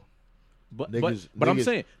too, though. But Niggas- I'm niggas-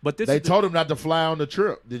 saying, but this They is the- told him not to fly on the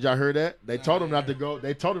trip. Did y'all hear that? They told him not to go.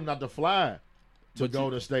 They told him not to fly to But you-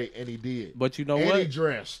 Golden State, and he did. But you know and what? he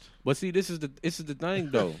dressed. But see, this is the thing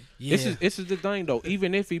though. Yeah. This is the thing though.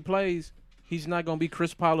 Even if he plays, he's not gonna be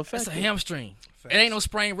Chris Paul That's effective. a hamstring. It ain't no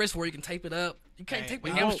sprained wrist where you can tape it up. You can't tape a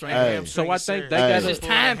no. hamstring. Hey. So I think they Hey. got It's just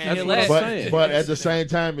time to That's heal what I'm up. But saying. but at the same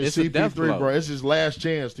time, it's It's a death CP3, blow. bro. It's his last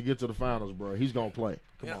chance to get to the finals, bro. He's gonna play.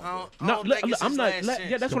 Yeah, Come I on, don't- I No, don't look, think it's I'm his not. last Yeah,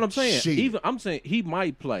 chance. that's what I'm saying. Shit. Even I'm saying he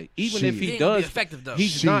might play. Even if Shit. he He ain't gonna be does, effective, though.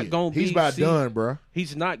 he's Shit. not gonna be. He's about done, bro.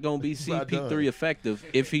 He's not gonna be about CP3 done. effective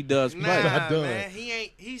if he does play. Nah, done. man, he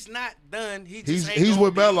ain't. He's not done. He just He's ain't he's gonna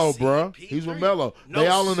with be Melo, bro. CP3. He's with Melo. They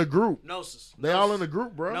all in the group. Gnosis. They all in the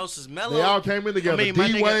group, bro. Gnosis. Melo. They all came in together. I mean, my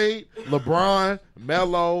D nigga- Wade, LeBron,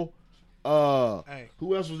 Melo. Hey.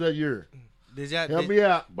 Who else was that year? Did y'all? Help me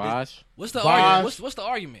out. Bosh. What's the Bosh. argument? What's the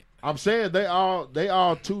argument? I'm saying they all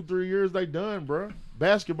 2-3 years they done, bro.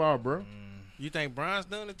 Basketball, bro. You think Bron's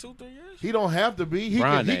done in 2-3 years? He don't have to be. He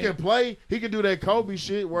Bron can ain't. play. He can do that Kobe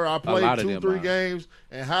shit where I lot played of 2-3 them games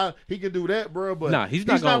and how he can do that, bro. But Nah, he's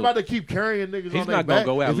not gonna- about to keep carrying niggas He's on their not gonna back.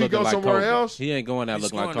 go out If he looking go like somewhere Kobe. else, He ain't going out He's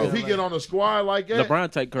looking like going to if Kobe. he get on a squad like that,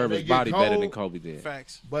 LeBron take care of they his get body better than cold. Kobe did.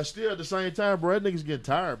 Facts. but still at the same time, bro, that nigga's getting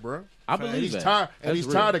tired, bro. I believe He's that. tired, and That's he's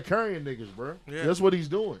real. tired of carrying niggas, bro. Yeah. That's what he's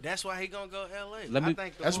doing. That's why he gonna go L.A. Let me- I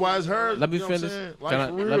think the That's why it's move- hers. Let me You know what I'm finish. saying? Like, Can I-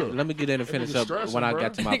 for let, real. let me get in and That finish nigga up stressing, when I bro.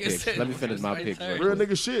 got to my Nigga picks. said Let me finish my right picks. there. Real Real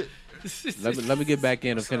nigga shit. Let me get back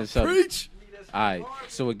in and finish up. Preach. All right.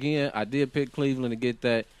 So again, I did pick Cleveland to get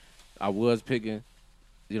that. I was picking,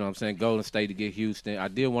 you know what I'm saying, Golden State to get Houston. I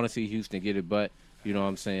did want to see Houston get it, but you know what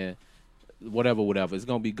I'm saying, whatever. It's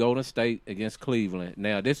gonna be Golden State against Cleveland.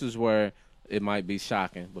 Now this is where it might be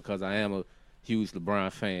shocking because I am a huge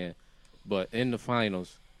LeBron fan, but in the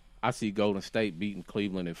finals, I see Golden State beating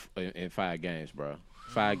Cleveland in 5 games, bro.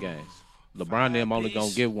 5 games. LeBron and them only piece.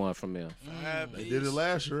 gonna get one from him. They did it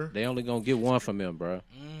last year. They only gonna get one from him, bro.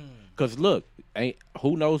 Cause look,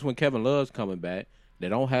 who knows when Kevin Love's coming back? They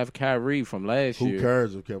don't have Kyrie from last Who year.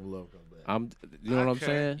 cares if Kevin Love comes back? You know what I'm care.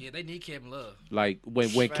 saying? Yeah, they need Kevin Love. Like when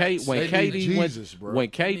They need KD went Jesus, bro. when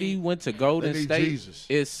KD went to Golden They need State,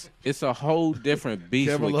 Jesus. it's a whole different beast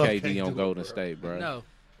Kevin with Love can't KD on do it, Golden bro. State, bro. No,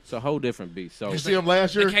 It's a whole different beast. So You see him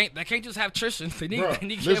last year? they can't just have Tristan. They need Bruh, they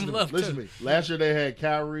need listen Kevin to Love me, listen too. to me. Last year they had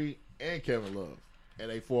Kyrie and Kevin Love, and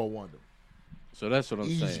they 4-1 them. so that's what I'm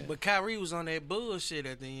Easy. saying. But Kyrie was on that bullshit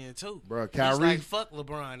at the end too. Bro, He's Kyrie. like fuck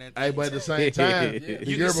LeBron at the Hey, end. but at the same time, the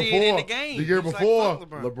You year can see before, it in the game. the year He's like, before, fuck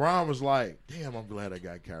LeBron. LeBron was like, "Damn, I'm glad I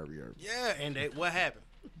got Kyrie Irving." Yeah, and what happened?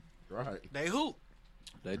 Right. They hoop.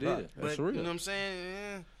 They did. Right. That's But real. you know what I'm saying?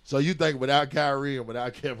 Yeah. So you think without Kyrie and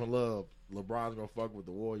without Kevin Love, LeBron's gonna fuck with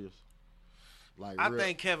the Warriors? Like, I real-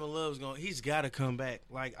 think Kevin Love's he's got to come back.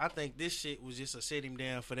 Like, I think this shit was just a sit him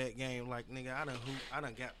down for that game. Like, nigga, I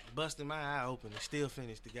done got busted my eye open and still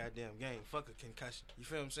finished the goddamn game. Fuck a concussion. You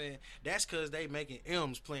feel what I'm saying? That's because they making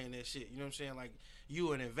M's playing that shit. You know what I'm saying? Like,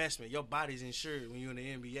 you an investment. Your body's insured when you're in the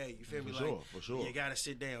NBA. You feel me? For Like, sure, for sure. You got to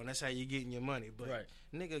sit down. That's how you getting your money. But, Right.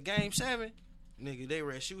 nigga, game 7, nigga, they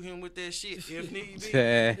ready to shoot him with that shit if need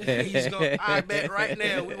be. He's gonna. I bet right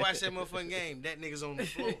now we watch that motherfucking game. That nigga's on the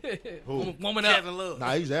floor. Who? Woman up. Kevin Love.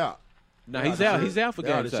 Nah, he's out. No, They he's already out. said- He's out for they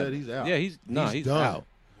game already 7. said he's out. Yeah, he's He's done. out.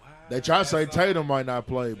 They try to say Tatum might not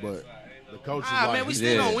play, but the coach is like, Man, we he's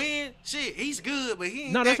still Yeah. gonna win. Shit, he's good, but he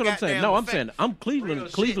ain't No, that's that what I'm saying. goddamn No, I'm effective. saying I'm Cleveland. Real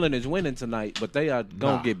shit. Cleveland is winning tonight, but they are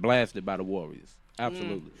gonna Nah. get blasted by the Warriors.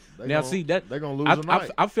 Absolutely. They Now, gon- see that they gonna lose I,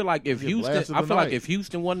 tonight. I feel like if They get blasted Houston, I feel like tonight. if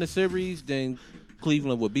Houston won the series, then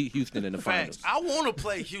Cleveland would beat Houston in the Facts. finals. I want to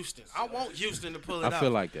play Houston. I want Houston to pull it I out.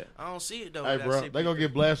 feel like that. I don't see it though. hey, without bro, CP3. they gonna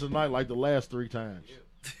get blasted tonight like the last 3 times.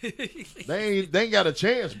 They ain't got a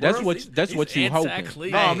chance, bro. That's what you hoping.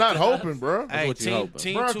 anti-Cleveland. No, I'm not hoping, bro. Hey, what you team, hoping.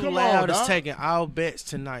 team Bro, Too come Loud on, is dog. taking our bets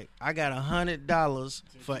tonight. I got $100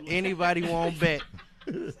 for anybody want bet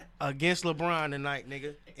against LeBron tonight,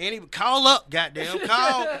 nigga. Call up, goddamn.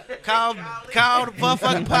 Call the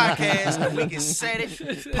motherfucking podcast and we can set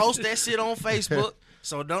it. Post that shit on Facebook.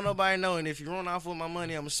 So don't nobody know. And if you run off with my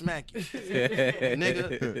money, I'ma smack you.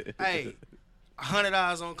 Nigga. Hey,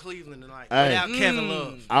 $100 on Cleveland tonight. Hey. Without Kevin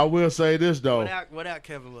Love. I will say this though, Without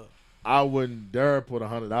Kevin Love. I wouldn't dare put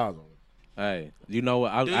 $100 on it. Hey, you know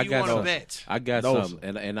what? Do I you got want to some. bet? I got No,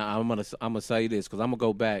 something, and I'm gonna say this because I'm gonna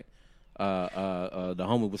go back. The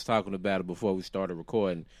homie was talking about it before we started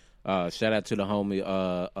recording. Shout out to the homie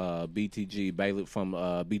BTG Baylor from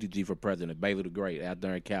BTG for President, Baylor the Great out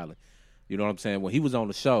there in Cali. You know what I'm saying? When he was on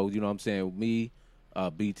the show, you know what I'm saying? Me,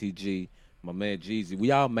 BTG, my man Jeezy,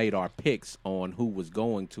 we all made our picks on who was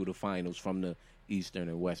going to the finals from the Eastern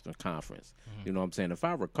and Western Conference. You know what I'm saying? If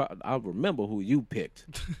I recall, I remember who you picked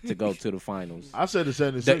to go to the finals. I said the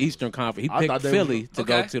 76ers. The Eastern Conference. He I picked thought they Philly was- to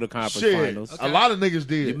go Okay. to the conference Shit, finals. a lot of niggas You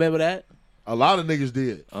did. remember that? A lot of niggas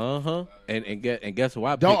did. And guess who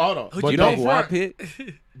I picked? Don't hold on, but you know don't who I front.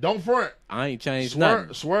 picked? Don't front. I ain't changed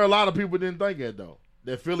nothing. Swear, a lot of people didn't think that though.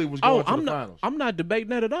 That Philly was going Oh, to I'm the not. finals. I'm not debating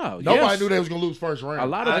that at all. Nobody Yes. knew they was gonna lose first round. A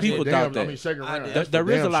lot of That's people for thought damn- that. I mean, second I round. did. That's for There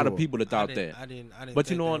is a damn lot sure. of people that thought that. I didn't But you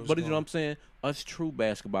think know, they what? was But you know what going- I'm saying? Us true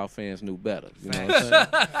basketball fans knew better. You know Facts. what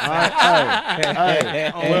I'm saying? All right,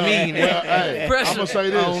 hey, On well, me, well, hey, Pressure. I'm gonna say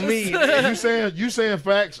this. On me. You saying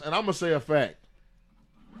facts, and I'm gonna say a fact.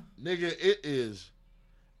 Nigga, it is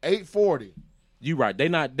 8:40. You right. They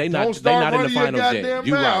not. They Don't not. They start not in the running your finals yet. goddamn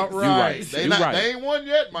You right. mouth, You right. They You not. right. They ain't won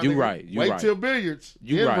yet, my You nigga. right. You Wait right. till billiards.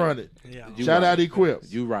 You then right. run it. Yeah. You Shout right. out Equip.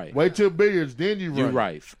 You right. Wait till billiards, then you run. You it.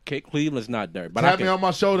 right. Cleveland's not there, but Tap I me can. on my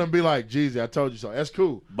shoulder and be like, Jeezy, I told you so. That's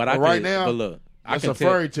cool. But I right can, now, But look, I that's can a tell.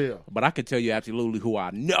 fairy tale. But I can tell you absolutely who I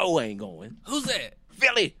know ain't going. Who's that?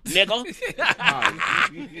 Philly, nigga.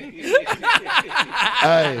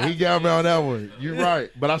 Hey, he got me on that one. You're right.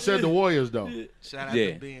 But I said the Warriors though, Shout out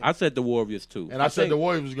Yeah, to Ben. I said the Warriors too. and I said think- the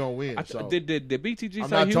Warriors was gonna win. So Did BTG I'm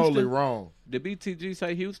say not Houston? totally wrong. Did BTG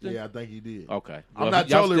say Houston? Yeah, I think he did. Okay. I'm Well, not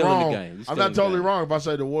y'all totally still in the wrong. game. You I'm still not in the totally game. wrong if I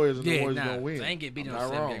say the Warriors and the Yeah, Warriors nah. gonna win. They ain't get beat I'm on not the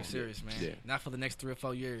seven wrong. game series, man. Yeah. Not for the next 3 or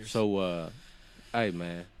 4 years. So, hey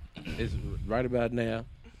man, it's right about now.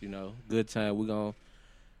 You know, good time. We're gonna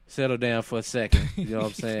settle down for a second. You know what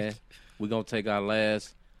I'm saying? We're gonna take our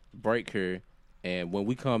last break here, and when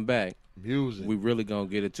we come back, Music. we really gonna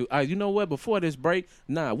get it too. You know what? Before this break,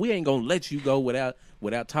 we ain't gonna let you go without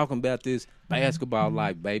talking about this basketball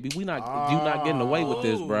life, baby. You not getting away with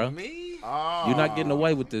this, bro. Me? You're not getting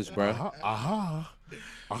away with this, bro.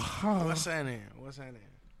 What's happening? What's happening?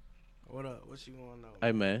 What up? What you want to know?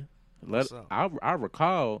 Hey man, What's up? I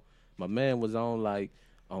recall my man was on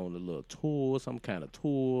a little tour, some kind of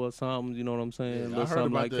tour or something. You know what I'm saying? Yeah, Little I heard something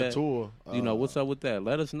about like that tour. You know what's up with that?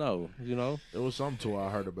 Let us know. You know, There was some tour I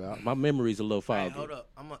heard about. my memory's a little Hey, foggy. hold up.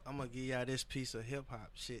 I'm gonna give y'all this piece of hip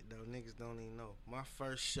hop shit though. Niggas don't even know. My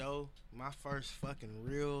first show, my first fucking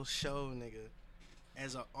real show, nigga,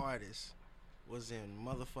 as an artist, was in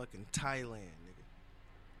motherfucking Thailand, nigga.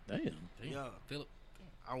 Damn. Yeah, Philip.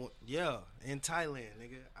 in Thailand,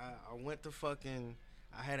 nigga. I went to fucking.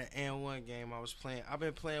 I had an N1 game I was playing. I've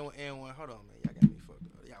been playing with N1. Hold on, man. Y'all got me fucked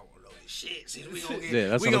up. Y'all want to know this shit. See, we gonna get, Yeah,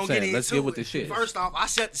 that's we what I'm gonna saying. get Let's into get with it. the shit. First off, I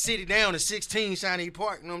shut the city down at 16 Shiny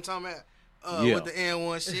Park. You know what I'm talking about? Yeah. With the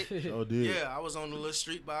N1 shit. So did. Yeah, I was on the little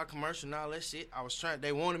street by commercial and all that shit. I was trying.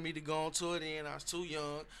 They wanted me to go on tour then. I was too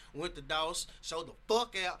young. Went to Dawes, showed the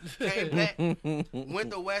fuck out. Came back.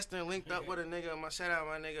 Went to Western, linked up with a nigga. Shout out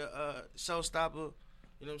my nigga Showstopper.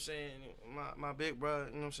 You know what I'm saying? My big brother.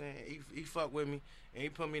 You know what I'm saying? He fuck with me and he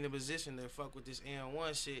put me in a position to fuck with this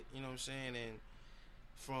N1 shit. You know what I'm saying? And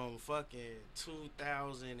from fucking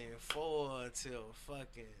 2004 till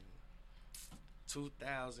fucking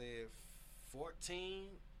 2014,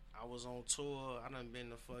 I was on tour. I done been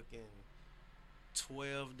to fucking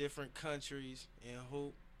 12 different countries in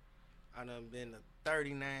hoop. I done been to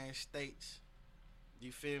 39 states.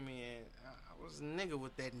 You feel me? And I was a nigga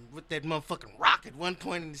with that motherfucking rock at one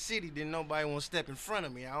point in the city. Didn't nobody want to step in front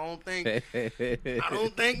of me. I don't think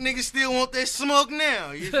niggas still want that smoke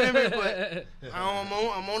now. You feel me? But I'm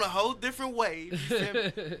on a whole different wave. You feel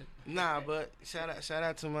me? Nah, but shout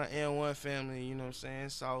out to my N1 family. You know what I'm saying?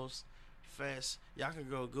 Sauce, Fest. Y'all can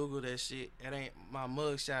go Google that shit. It ain't my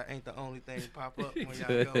mugshot. Ain't the only thing pop up when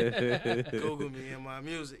y'all go Google me and my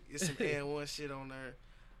music. It's some N1 shit on there.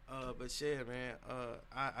 But yeah, man,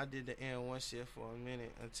 I did the N1 shit for a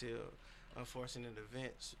minute until unfortunate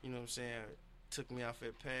events, you know what I'm saying, took me off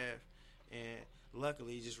that path, and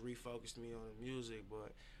luckily it just refocused me on the music.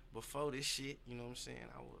 But before this shit, you know what I'm saying,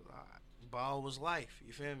 ball was life,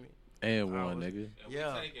 you feel me? And I one was- nigga.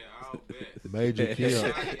 Yeah. Taking all bets. Major kill.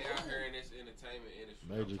 Everybody out here in this entertainment industry.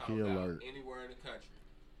 Major I'm talking key about alert. Anywhere in the country.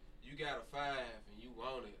 You got a 5 and you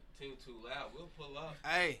want it. Team Too Loud. We'll pull up.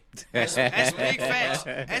 Hey, that's big facts.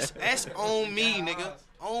 That's on me, nigga.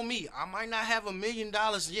 On me. I might not have $1 million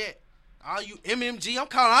yet, All you MMG, I'm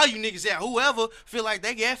calling all you niggas out. Whoever feel like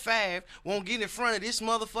they got 5, won't get in front of this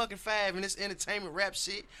motherfucking 5 and this entertainment rap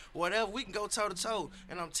shit, whatever, we can go toe to toe.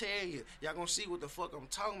 And I'm telling you, y'all gonna see what the fuck I'm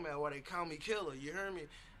talking about, why they call me killer. You heard me?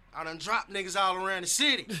 I done dropped niggas all around the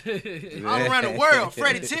city, all around the world.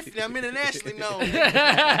 Freddie Tiffany, I'm internationally known.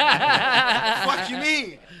 Fuck you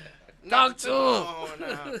mean? Talk to him. Oh,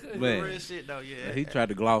 nah. Man. Real shit though, yeah. He tried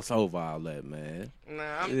to gloss over all that, man.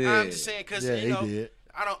 Nah, Yeah. I'm just saying, cause Yeah, you know, he did.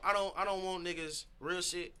 I don't want niggas real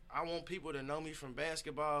shit. I want people to know me from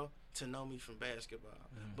basketball to know me from basketball.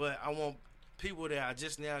 But I want people that are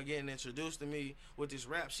just now getting introduced to me with this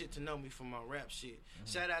rap shit to know me from my rap shit.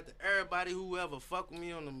 Shout out to everybody who ever fuck with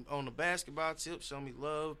me on the basketball tip, show me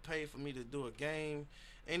love, pay for me to do a game,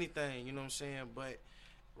 anything, you know what I'm saying? But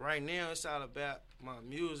right now it's all about my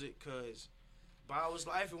music, cause Ball was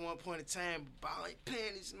life at one point in time. Ball ain't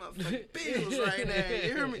paying these motherfucking bills right now.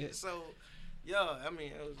 You hear me? So, yeah, I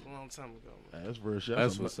mean, it was a long time ago, man. That's real shit.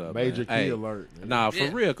 That's what's up, Major man. key Hey, alert. Man. Nah, for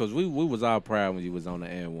Yeah. real, because we was all proud when you was on the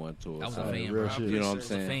N1 tour. I was so, a fan, real bro. shit. You know what I'm I was a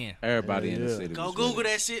saying? fan. Everybody Yeah, in the yeah. city Go was Google with it.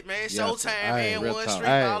 that shit, man. Yes. Showtime, Hey, real N1 talk. Street,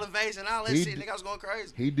 Hey. Ball Invasion, all that He shit. d- Nigga, I was going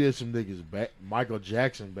crazy. He did some niggas back. Michael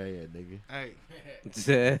Jackson bad, nigga. Hey,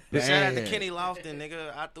 Yeah. shout out to Man. Kenny Lofton,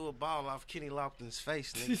 nigga. I threw a ball off Kenny Lofton's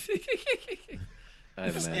face, nigga. Hey,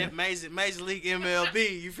 man. Major League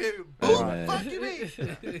MLB, you feel me? Hey, Boom, man. fuck you mean?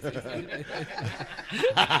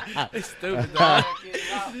 Stupid, dog.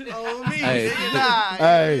 Oh, me, Hey. nigga, nah.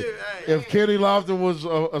 Hey, hey. if Kenny Lofton was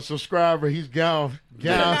a subscriber, he's gone.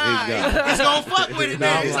 Yeah. Nah, He's gone. he's gonna fuck with it, Nah,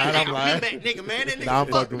 man. I'm He's lying, like, I'm lying. back, nigga, man. That nigga Nah, I'm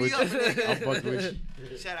fucked fucking me with up. you. I'm fucking with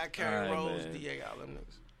you. Shout out Karen All right, Rose, man. DA, all them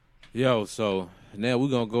niggas. Yo, so now we're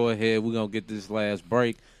going to go ahead. We're going to get this last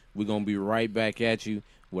break. We're going to be right back at you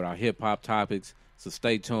with our hip-hop topics. So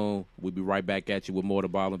stay tuned. We'll be right back at you with more of the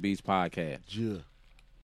Ball and Beats podcast. Yeah.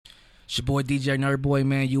 It's your boy DJ Nerdboy,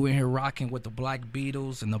 man. You in here rocking with the Black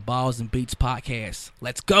Beatles and the Balls and Beats podcast.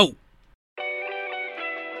 Let's go.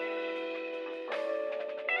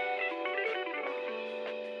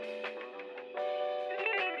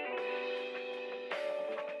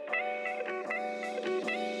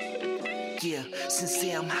 Yeah,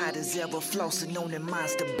 sincere, I'm hot as ever, flossing on them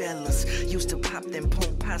monster bellas. Used to pop them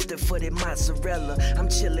punk pasta for that mozzarella. I'm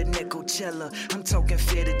chillin' at Coachella, I'm talking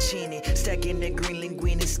fettuccine. Stacking that green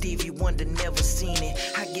linguine, Stevie Wonder never seen it.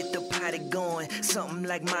 I get the party going, something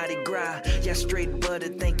like Mardi Gras. Y'all straight butter,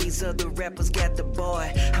 think these other rappers got the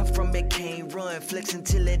boy. I'm from it, can't run, flexing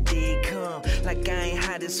till that day come. Like I ain't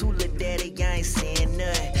hot as Hula Daddy, I ain't saying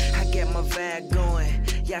nothing. I got my vibe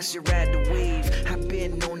going, y'all should ride the wave. I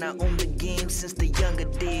been on the game since the younger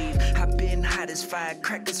days. I been hot as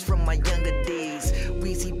firecrackers from my younger days.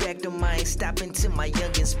 Wheezy back to mine, stopping till my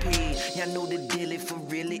youngins paid. Y'all know the deal, for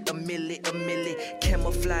really a milli.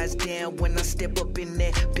 Camouflage down when I step up in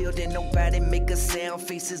that building. Nobody make a sound,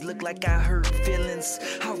 faces look like I hurt feelings.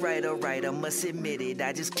 Alright, I must admit it,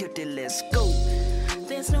 I just killed it, let's go.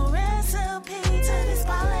 There's no recipe to this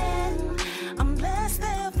ballin'. I'm blessed,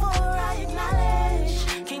 therefore I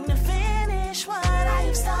acknowledge. Came to finish what I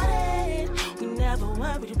have started. We never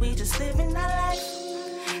worried, we just living our life.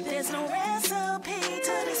 There's no recipe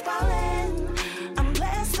to this ballin'. I'm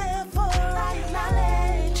blessed, therefore I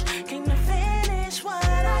acknowledge. Came to finish what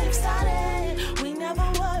I have started. We never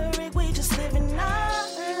worried, we just living our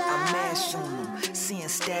life. I mash on them, seeing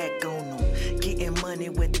stack on them. Getting money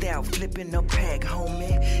without flipping a pack,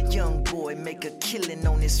 homie. Young boy, make a killing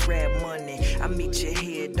on this rap money. I meet your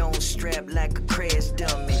head on strap like a crash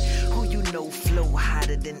dummy. Who you know flow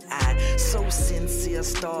hotter than I? So sincere,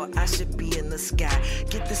 star, I should be in the sky.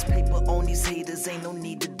 Get this paper on these haters, ain't no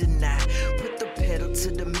need to deny. Put the pedal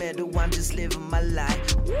to the metal, I'm just living my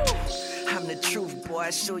life. Woo! I'm the truth, boy. I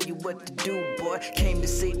show you what to do, boy. Came to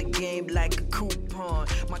save the game like a coupon.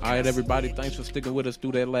 All right, everybody. Thanks for sticking with us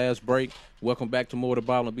through that last break. Welcome back to more of the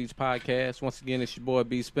Ball and Beats podcast. Once again, it's your boy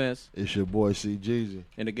B Spence, It's your boy C Jeezy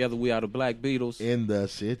and together we are the Black Beatles. in the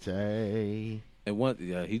city. And one,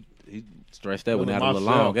 yeah, he stretched that one Feeling out a little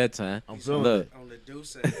myself. long that time. I'm feeling Look, On the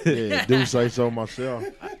deuce. Yeah, do say so myself.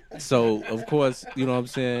 so of course, you know what I'm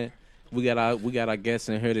saying. We got our guests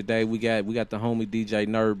in here today. We got the homie DJ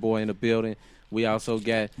Nerdboy in the building. We also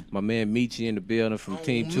got my man Michi in the building from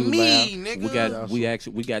Team Too me, Loud. nigga.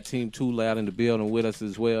 We got Team Too Loud in the building with us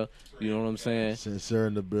as well. You know what I'm saying? Sincere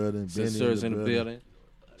in the building. Benny Sincers in the building.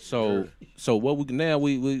 So what we now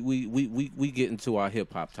we get into our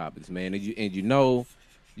hip hop topics, man. And you know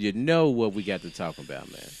what we got to talk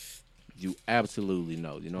about, man. You absolutely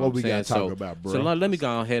know. You know What what, we I'm saying? gotta talk about, bro? So let me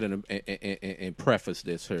go ahead and preface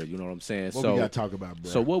this here. You know what I'm saying? What so we got to talk about,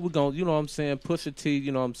 bro? So what we gonna, you know what I'm saying? Pusha T,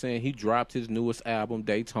 you know what I'm saying? He dropped his newest album,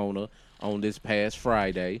 Daytona, on this past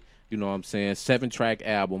Friday. You know what I'm saying? 7-track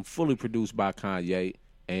album, fully produced by Kanye,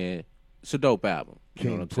 and it's a dope album. You know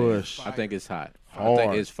King what I'm Push. saying? I think it's hot. I Hard.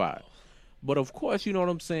 think it's fire. But of course, you know what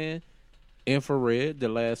I'm saying? Infrared, the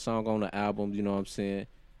last song on the album, you know what I'm saying?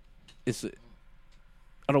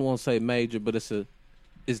 I don't want to say major, but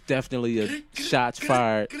it's definitely a shots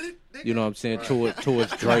fired. You know what I'm saying?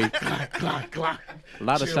 Towards Drake. A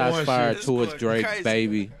lot of shots fired towards Drake,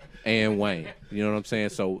 Baby, and Wayne. You know what I'm saying?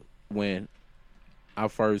 So when I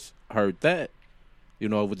first heard that, you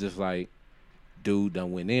know, it was just like, dude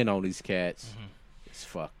done went in on these cats. Mm-hmm. It's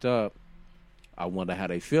fucked up. I wonder how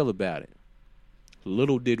they feel about it.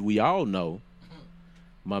 Little did we all know,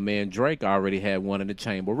 my man Drake already had one in the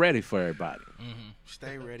chamber ready for everybody. Mm-hmm.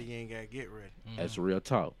 Stay ready, you ain't gotta get ready. That's real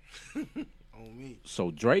talk. On me.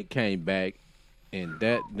 So Drake came back, and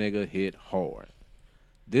that nigga hit hard.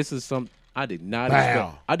 This is some I did not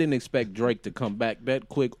expect. I didn't expect Drake to come back that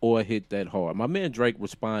quick or hit that hard. My man Drake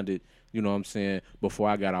responded, you know what I'm saying, before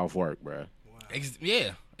I got off work, bro.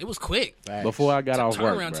 Yeah, it was quick. Facts. Before I got off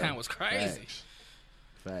work, Turnaround bro. time was crazy.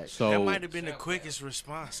 Facts. So That might have been the quickest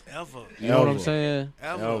response ever. you know what I'm saying?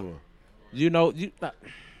 Ever. You know,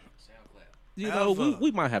 Ever.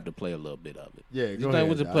 we might have to play a little bit of it. Yeah, You go think ahead.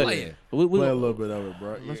 we should dog. play Play it. We Play a little bit of it,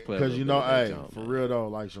 bro. Let's play a Because little you bit know, of that hey, jump, for man. real though,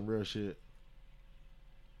 like some real shit.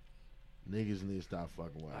 Niggas need to stop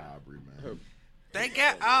fucking with Aubrey, man. They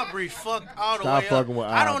got Aubrey fucked all the Stop way fucking up. with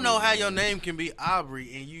I don't Aubrey, know how man. your name can be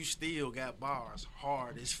Aubrey and you still got bars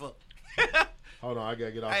hard as fuck. Hold on, I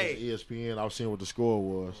gotta get off Hey. this ESPN. I was seeing what the score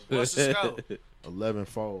was. What's the score?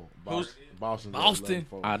 11-4. Boston. Boston?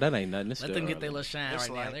 That ain't nothing. Let them get their little shine It's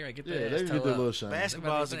right like- now. They ready to get Yeah, their they ass can get towed their up. little shine.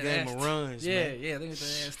 Basketball's a game of runs, Yeah, man. yeah, they get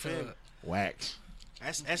their ass towed up. Wax.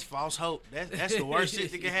 That's false hope. That's the worst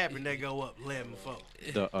shit that can happen. They go up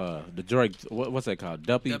 11-4. The Drake, what's that called?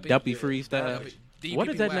 Duppy freestyle. DPPY. Where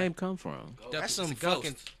did that name come from? That's some It's a ghost.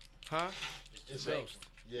 fucking, huh?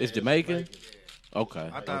 It's Jamaican. Okay.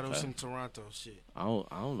 I thought it was okay. some Toronto shit. I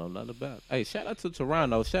don't know nothing about it. Hey, shout out to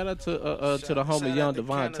Toronto. Shout out to the Shout homie out Young to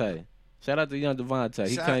Devontae. Canada. Shout out to Young Devontae.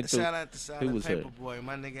 He came through. Shout out to He Silent was here. Paperboy.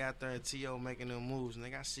 My nigga out there at T.O. making them moves.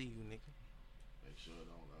 Nigga, I see you, nigga. Make sure it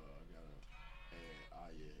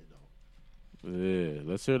don't, it don't. Yeah,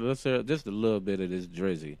 let's hear just a little bit of this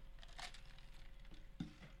Drizzy.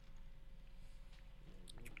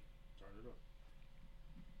 Turn it up.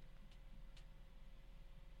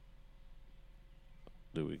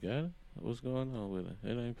 Do we got it? What's going on with it?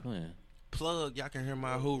 It ain't playing. Plug, y'all can hear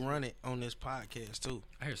my Who Run It on this podcast, too.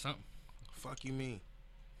 I hear something. Fuck you mean?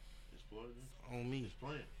 It's plugged in. On me. It's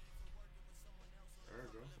playing.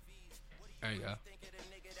 There you go.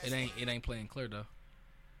 There you go. It ain't playing clear though.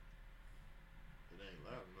 It ain't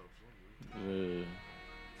loud enough. For some reason.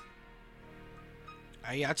 Yeah.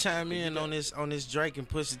 Hey, y'all chime in on this Drake and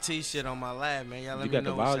Pusha T shit on my live, man. Y'all let You me got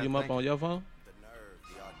know the what y'all volume up think. on your phone?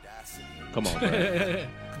 Come on, man.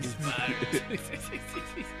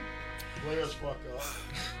 Players fuck up.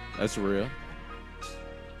 That's real.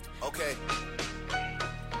 Okay.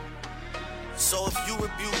 So if you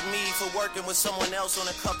rebuke me for working with someone else on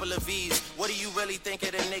a couple of V's, what do you really think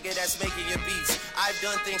of the nigga that's making your beats? I've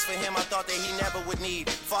done things for him I thought that he never would need.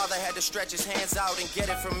 Father had to stretch his hands out and get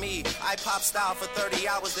it from me. I pop style for 30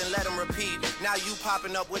 hours, then let him repeat. Now you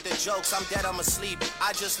popping up with the jokes, I'm dead, I'm asleep.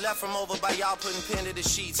 I just left from over by y'all putting pen to the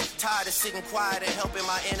sheets. Tired of sitting quiet and helping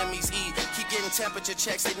my enemies eat. Keep getting temperature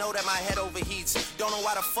checks, they know that my head overheats. Don't know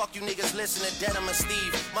why the fuck you niggas listen to Denim and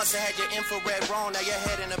Steve. Must have had your infrared wrong, now your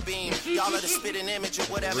head in a beam. Y'all are the spitting image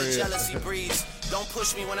of whatever jealousy breeds. Don't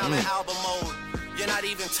push me when I'm in album mode. You're not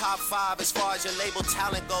even top 5 as far as your label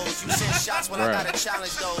talent goes. You send shots when I gotta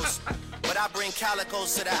challenge those. But I bring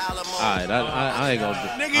calicos to the Alamo. Alright, I ain't gonna.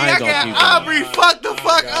 Nigga, I ain't y'all gonna keep got going. Aubrey fucked the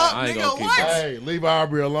fuck up, I ain't nigga. gonna keep What? going. Hey, leave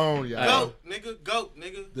Aubrey alone, y'all. Goat, nigga, goat,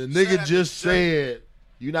 nigga. The Shout nigga out just to Drake. said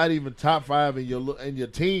you're not even top 5 in your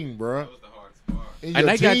team, bro. In And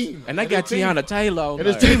your they team. got Tiana Taylor on And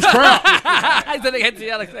his there. team's crap. I said they had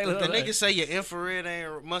Tiana Taylor. The nigga say your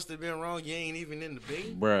infrared must have been wrong. You ain't even in the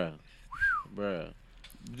beam. Bruh.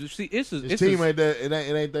 You see, His team ain't that. It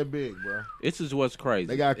ain't that big, bro. This is what's crazy.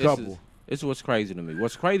 They got a couple. It's what's crazy to me.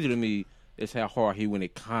 What's crazy to me is how hard he went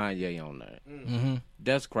at Kanye on that. Mm-hmm.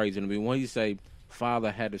 That's crazy to me. When you say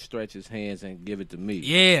father had to stretch his hands and give it to me.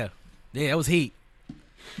 Yeah, that was heat.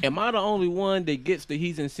 Am I the only one that gets that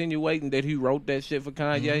he's insinuating that he wrote that shit for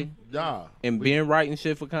Kanye? Yeah. And been writing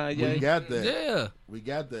shit for Kanye? We got that. Yeah. We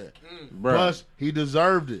got that. Bruh. Plus, he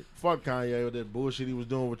deserved it. Fuck Kanye with that bullshit he was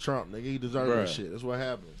doing with Trump, nigga. He deserved that Bruh. shit. That's what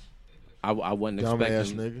happens. I wasn't Dumbass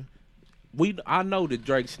expecting. nigga. I know that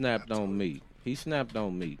Drake snapped on me. He snapped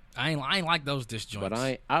on me. I ain't like those disc joints.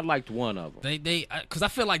 But I liked one of them. Because I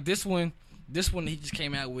feel like this one this one he just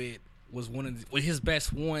came out with was with his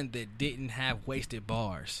best one that didn't have wasted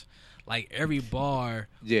bars. Like every bar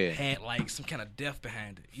had like some kind of depth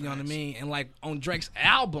behind it. You know what I mean? And like on Drake's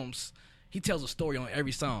albums, he tells a story on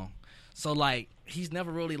every song. So like he's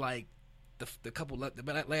never really like the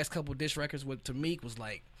last couple diss records with Meek was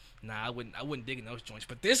like, nah, I wouldn't dig in those joints.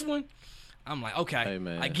 But this one, I'm like, okay, hey,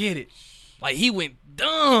 man. I get it. Like he went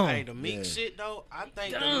dumb. Hey, the Meek shit though, I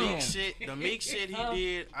think the Meek shit he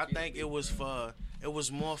did, I think it was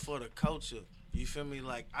more for the culture. You feel me?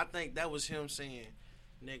 Like I think that was him saying,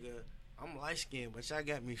 nigga, I'm light skinned, but y'all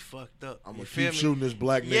got me fucked up. I'm gonna keep shooting this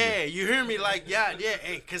black nigga. Yeah, you hear me? Like,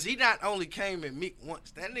 hey, cause he not only came at Meek once,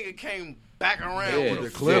 that nigga came back around with a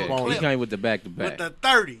clip on. He came with the back to back. With the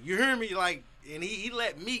 30. You hear me? Like, and he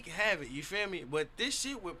let Meek have it. You feel me? But this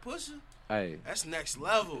shit with Pusha, hey, that's next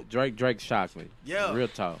level. Drake shocked me. Yeah. Real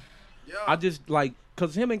talk. Yeah. I just like,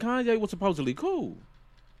 cause him and Kanye was supposedly cool,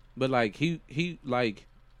 but like he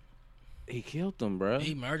killed them, bro.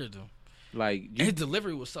 He murdered them. Like his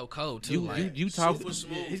delivery was so cold too. You talk super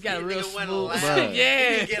smooth. He's got a real smooth. He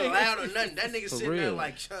didn't get loud or nothing. That nigga sitting there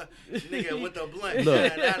like, nigga with the blunt.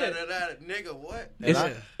 Look. Nigga, what? It's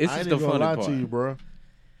I just ain't the even gonna funny lie part. to you,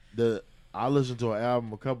 bro. I listened to an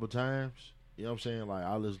album a couple times. You know what I'm saying? Like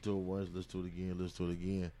I listen to it once, listen to it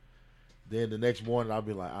again. Then the next morning I'll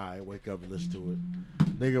be like, all right, wake up and listen to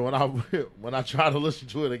it. Nigga, when I try to listen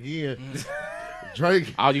to it again,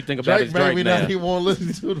 Drake. All you think about is Drake made me now. not even want to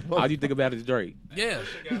listen to it. All you think about is Drake. Yeah.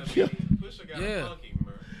 Pusha got Yeah. a funky,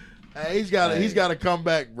 bro. Hey, he's got to come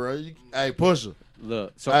back, bro. Hey, Pusha.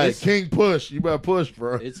 Look, so Hey, it's, King Push. You better push,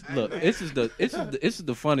 bro. this is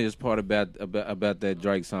the funniest part about that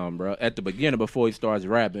Drake song, bro. At the beginning, before he starts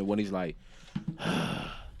rapping, when he's like,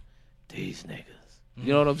 these niggas.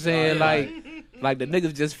 You know what I'm saying? Like the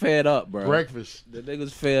niggas just fed up, bro. Breakfast. The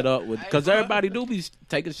niggas fed up with because everybody do be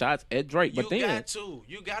taking shots at Drake, but You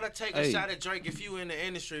gotta take a Hey. shot at Drake if you in the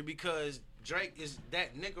industry because Drake is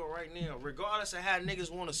that nigga right now. Regardless of how niggas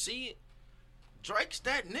want to see it, Drake's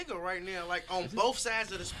that nigga right now. Like on both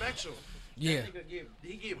sides of the spectrum. Yeah. That nigga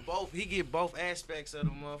he get both aspects of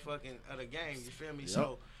the motherfucking of the game. You feel me?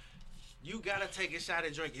 So you gotta take a shot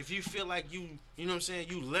at Drake if you feel like you know what I'm saying,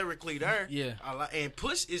 you lyrically there. Yeah. And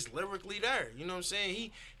Push is lyrically there. You know what I'm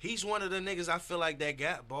saying? He's one of the niggas I feel like that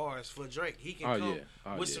got bars for Drake. He can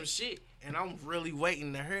come with some shit. And I'm really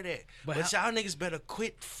waiting to hear that. But y'all niggas better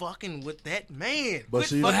quit fucking with that man. But Quit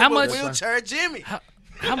see, fucking how with much- Wheelchair Jimmy.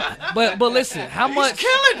 But listen, how much? He's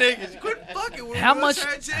killing niggas. Quit fucking with How much-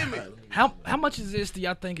 Wheelchair Jimmy. How much is this? Do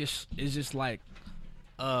y'all think is just like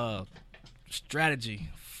strategy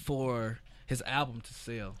for his album to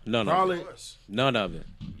sell? none Probably. of it. None of it.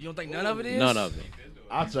 You don't think none of it is? None of it.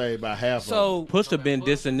 I'd say about half of So Pusha been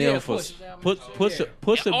dissing them for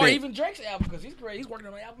Pusha or been even Drake's album because he's great. He's working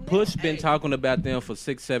on an album. now. Push been talking about them for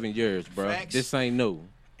 6-7 years, bro. Facts. This ain't new.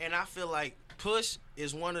 And I feel like Push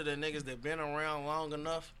is one of the niggas that been around long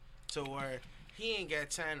enough to where he ain't got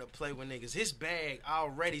time to play with niggas. His bag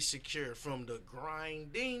already secure from the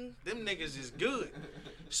grinding. Them niggas is good.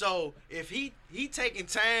 So if he taking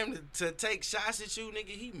time to take shots at you, nigga,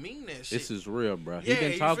 he mean that shit. This is real, bro. Yeah, He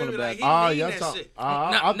been you talking feel me? about. Like, he them. mean Y'all that talk, shit.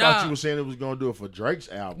 I Nah. thought you were saying it was gonna do it for Drake's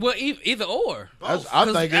album. Well, either or. I Cause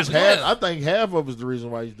think it's that's- half. I think half of it's the reason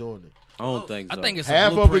why he's doing it. I don't think so. I think it's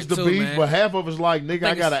Half a of it's blueprint the too, beef, man. but half of it's like, nigga, I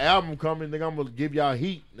think got an it's- album coming, nigga. I'm gonna give y'all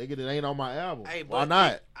heat, nigga. That ain't on my album. Hey, Why but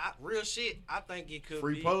not? Real shit, I think it could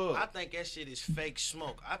Free be. pub. I think that shit is fake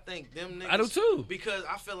smoke. I think them niggas. I do too. Because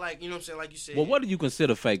I feel like, you know what I'm saying, like you said. Well, what do you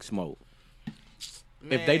consider fake smoke?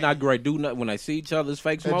 If they man, not great, do nothing when they see each other, it's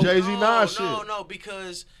fake That smoke. Jay-Z no, shit. no,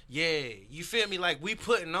 because you feel me? Like we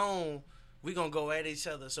putting on, we gonna go at each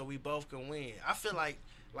other so we both can win. I feel like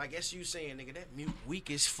that's you saying, nigga, that mute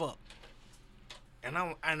weak as fuck. And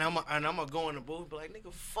I'm gonna go in the booth and be like,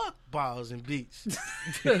 nigga, fuck balls and beats.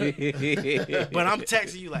 But I'm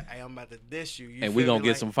texting you like, hey, I'm about to diss you. And we gonna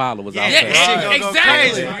get some followers Yeah, out that there. shit gonna go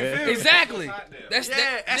exactly, crazy, you feel me? exactly. That's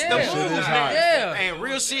That's yeah. the move, is hot. man. And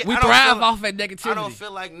real shit. We I don't thrive feel- off that negativity. I don't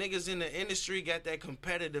feel like niggas in the industry got that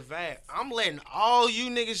competitive vibe. I'm letting all you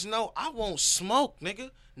niggas know I won't smoke,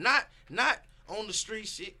 nigga. Not on the street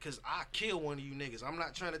shit, cause I kill one of you niggas. I'm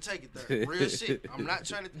not trying to take it there. Real shit. I'm not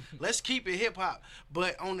trying to. Let's keep it hip hop.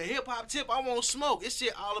 But on the hip hop tip, I won't smoke. It's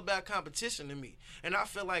shit all about competition to me. And I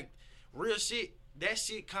feel like real shit. That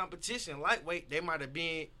shit competition, lightweight, they might have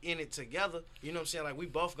been in it together. You know what I'm saying? Like we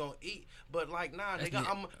both gonna eat. But like, nah, nigga,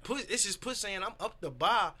 I'm push. This is push saying I'm up the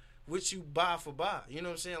bar with you bar for bar. You know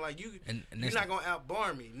what I'm saying? Like you're not gonna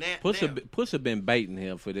outbar me. Now, Pusha been baiting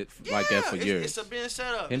him for that like that for years. It's been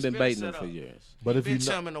set up. Him It's been baiting him set for up. years. But if Been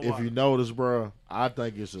chumming the you water. notice, bro, I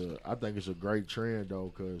think it's a great trend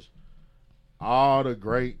though, cause all the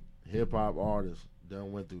great hip hop artists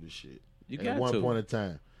done went through the shit. You at got one to. point in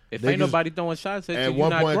time. If Niggas- ain't nobody throwing shots at you, At you one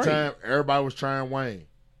not point in great. time, everybody was trying Wayne.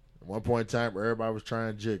 At one point in time, everybody was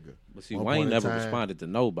trying Jigga. But see, One Wayne point in never time- responded to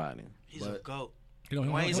nobody. He's a goat. You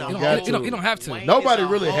don't, Wayne's a you whole- don't, you don't have to. Wayne Nobody is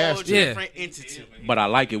a really whole has to. different entity. But I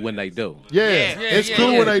like it when they do. Yeah, it's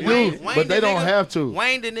cool when they do, Wayne but they the don't nigga- have to.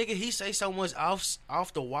 Wayne the nigga, he say so much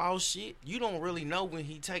off the wall shit. You don't really know when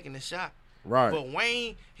he taking the shot. Right. But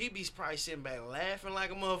Wayne, he be probably sitting back laughing like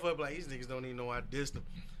a motherfucker. Like, these niggas don't even know I dissed him.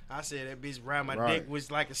 I said that bitch around my Right. dick was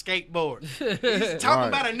like a skateboard. He's talking Right.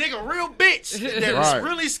 about a nigga real bitch that Right. was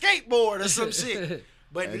really skateboard or some shit.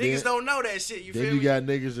 But And niggas then- don't know that shit. You Then feel you me? got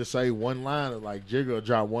niggas that say one line, like Jigga will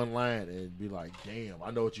drop one line and be like, "Damn,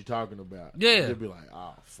 I know what you're talking about." Yeah. They'll be like,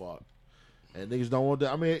 "Oh fuck," and niggas don't want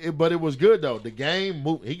that. I mean, but it was good though. The game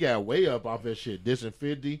moved. He got way up off that shit. Dissing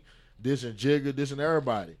 50, dissing Jigga, dissing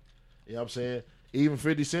everybody. You know what I'm saying? Even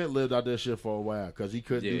 50 Cent lived out that shit for a while because he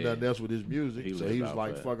couldn't do Yeah. nothing else with his music. He So lived he was out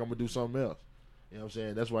like, that. "Fuck, I'm gonna do something else." You know what I'm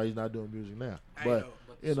saying? That's why he's not doing music now. I But know,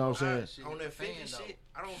 but you know what I'm saying? On that 50 shit,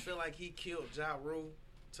 I don't feel like he killed Ja Rule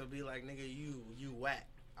to be like, nigga, you whack.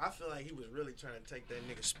 I feel like he was really trying to take that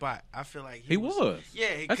nigga spot. I feel like He was.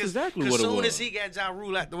 Yeah, That's exactly what it soon was. as he got Ja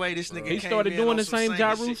Rule out the way, this nigga He came started in doing on the some same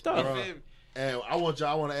Ja singing Rule shit. stuff. You feel me? And I want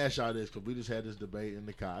to ask y'all this because we just had this debate in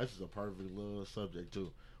the car. This is a perfect little subject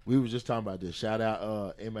too. We was just talking about this. Shout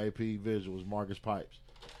out MAP Visuals, Marcus Pipes.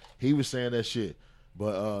 He was saying that shit,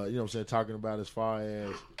 but you know what I'm saying, talking about as far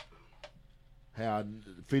as how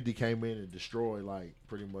 50 came in and destroyed like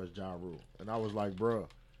pretty much Ja Rule. And I was like, bruh,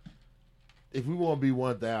 if we want to be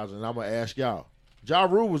 1,000, I'm gonna ask y'all. Ja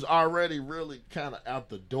Rule was already really kind of out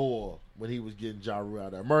the door when he was getting Ja Rule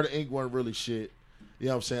out there. Murder Inc. wasn't really shit. You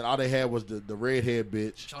know what I'm saying? All they had was the redhead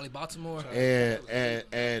bitch. Charlie Baltimore. And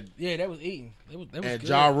Yeah, that was eating. That was and good.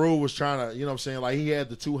 Ja Rule was trying to, you know what I'm saying? Like he had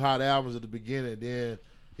the two hot albums at the beginning, then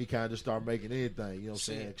he kind of just started making anything. You know what I'm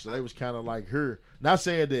saying? So they was kind of like her. Not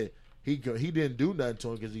saying that he didn't do nothing to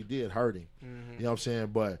him because he did hurt him. Mm-hmm. You know what I'm saying?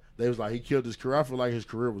 But they was like he killed his career. I feel like his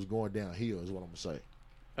career was going downhill. Is what I'm gonna say.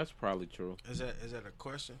 That's probably true. Is that a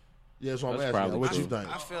question? Yeah, that's what That's I'm asking. probably What you true.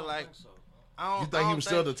 think? I feel like You think he was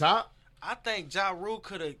still at the top? I think Ja Rule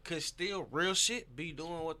could still real shit be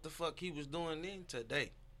doing what the fuck he was doing then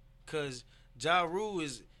today, cause Ja Rule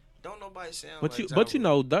is don't nobody sound But like you, Ja but you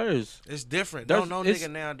Rule. know, It's different. there's- No it's-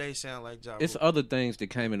 nigga nowadays sound like Ja Rule. it's other things that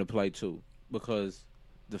came into play too, because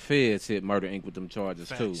the feds hit Murder Inc. with them charges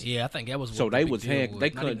too. Facts. Yeah, I think that was. So what the they big was deal hand- was. they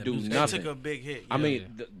Not couldn't even do the news. They nothing. took a big hit. I yeah.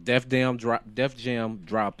 mean, Def Jam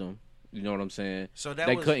dropped them. You know what I'm saying? So that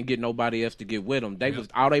they was- couldn't get nobody else to get with them. They was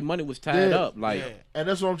all their money was tied Yeah. up. Like Yeah. And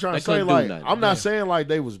that's what I'm trying They to say. couldn't do Like, nothing. I'm not Yeah. saying like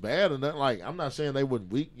they was bad or nothing. Like, I'm not saying they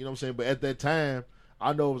wasn't weak. You know what I'm saying? But at that time,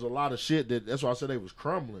 I know it was a lot of shit that's why I said they was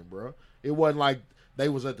crumbling, bro. It wasn't like they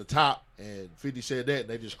was at the top and 50 said that and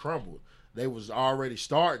they just crumbled. They was already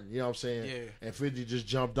starting. You know what I'm saying? Yeah. And 50 just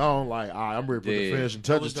jumped on like, all right, I'm ready to put the Yeah. finishing It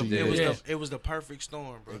touches was, to the, you. it, was Yeah. the, it was the perfect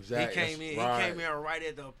storm, bro. Exactly. He came in. Right. He came in right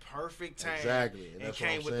at the perfect time. Exactly. And And that's what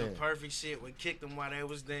came I'm with saying. the perfect shit. We kicked them while they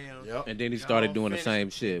was down. Yep. and then he started Y'all doing the finished. same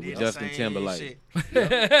shit Did with the Justin same Timberlake. shit. Cause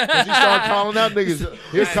he started calling out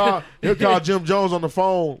niggas. He'll call Jim Jones on the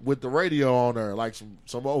phone with the radio on there, like some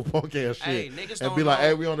old punk ass shit, Hey, niggas and don't be like, know.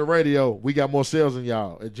 "Hey, we on the radio. We got more sales than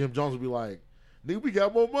y'all." And Jim Jones would be like, "Nigga, we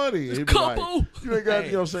got more money." And he'd be like, couple. "You ain't got," Hey,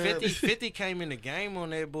 you know what I'm saying? 50 came in the game on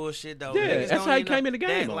that bullshit though. Yeah, Niggas that's don't how he even came know in the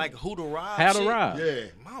game that, on like it. who to rob. How to shit. rob. Yeah.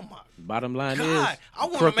 Mama. Bottom line God, is, I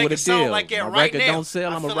want crook to make with it a sound deal. like that My right record now. don't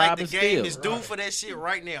sell, I I'ma feel rob like the and game steal. is due for that shit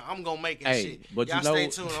right now. I'm gonna make that Hey, shit. but you Y'all know- stay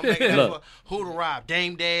tuned. I'm making that Look. for who to rob.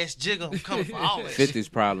 Dame Dash, Jigga. I'm coming for all that shit. 50's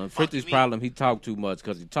problem. Fuck 50's me. problem. He talked too much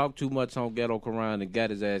because he talked too much on Ghetto Quran and got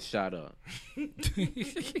his ass shot up.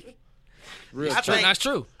 Real I talk. think- That's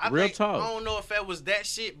true. I Real think, talk. I don't know if that was that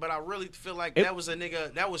shit, but I really feel like that was a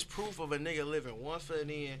nigga. That was proof of a nigga living one foot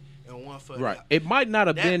in and one foot Right. out. It might not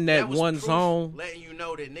have been that was one proof song. letting you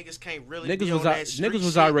know that niggas can't really Niggas be was on al- that street niggas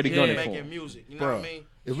was shit already and gunning making for 'em. music. You know Bro, what I mean?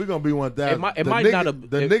 if we're gonna be 1,000, It might- it the might nigga, not have-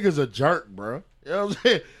 the it- nigga's a jerk, bro. You know what I'm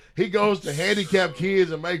saying? He goes to handicap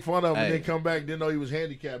kids and make fun of them, and Hey. then come back, didn't know he was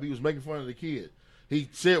handicapped. He was making fun of the kid. He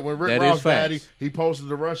said when Rick That Ross is died, facts. he posted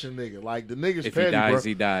the Russian nigga. Like the nigga's If petty, he dies, bro.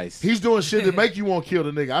 he dies. He's doing shit that make you want to kill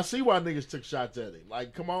the nigga. I see why niggas took shots at him.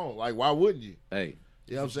 Like, come on. Like, why wouldn't you? Hey,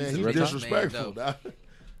 You know what I'm saying? He's He's a real disrespectful, man, dog.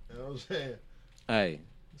 You know what I'm saying? hey.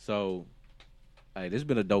 So, hey, this has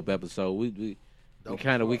been a dope episode. We Dope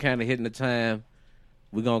kind of as fuck. hitting the time.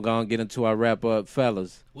 We're gonna go and get into our wrap up,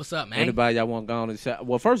 fellas. What's up, man? Anybody y'all want to go on and shout?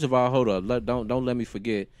 Well, first of all, hold up. Don't let me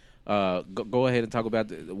forget. Go ahead and talk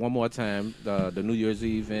about one more time the New Year's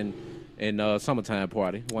Eve and summertime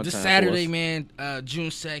party. This time Saturday, for us. man, June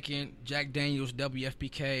 2nd, Jack Daniels,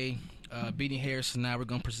 WFPK. Beating Harrison. Now we're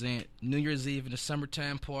gonna present New Year's Eve in the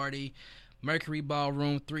Summertime Party, Mercury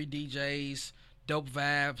Ballroom, 3 DJs, dope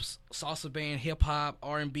vibes, salsa band, hip hop,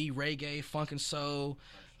 R&B, reggae, funk and soul,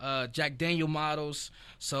 Jack Daniel models.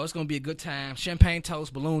 So it's gonna be a good time. Champagne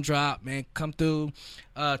toast, balloon drop, man. Come through.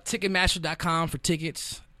 Ticketmaster.com for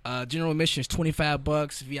tickets. General admission is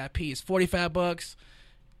 $25. VIP is $45.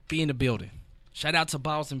 Be in the building. Shout out to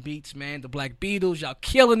Balls and Beats, man. The Black Beatles, y'all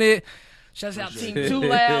killing it. Shout out Team Too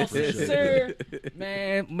Loud, sir.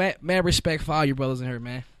 Man, mad respect for all you brothers in here,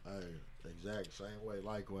 man. Hey, exact same way.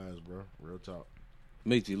 Likewise, bro. Real talk.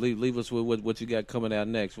 Michi, leave us with what you got coming out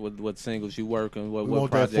next. What singles you working? What We want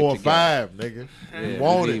project that 4 or you got? 5, nigga. Yeah, We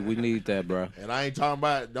want it. We need that, bro. And I ain't talking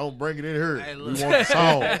about don't bring it in here. Hey, We look. want the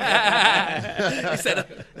song.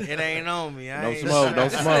 It ain't on me. I No ain't smoke, no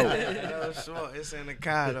smoke. No smoke. It's in the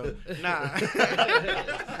car though. Nah.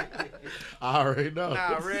 I already know.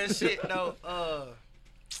 Nah, real shit though.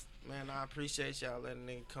 Man, I appreciate y'all letting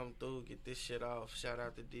nigga come through, get this shit off. Shout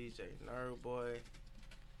out to DJ Nerd Boy.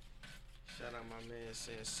 Shout out my man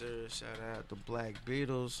Sincere. Shout out the Black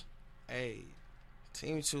Beatles. Hey,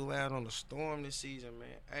 Team Too Loud on the storm this season, man.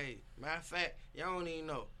 Hey, matter of fact, y'all don't even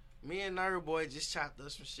know. Me and Nerd Boy just chopped up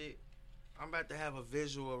some shit. I'm about to have a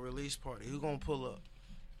visual release party. Who gonna pull up?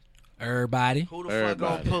 Everybody. Who the fuck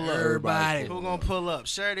gonna pull up? Everybody. Who gonna pull up?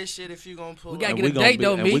 Share this shit if you gonna pull We up. gotta And get we a gonna date be-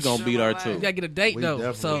 though, and we Meech. gonna beat our two. We gotta get a date We though.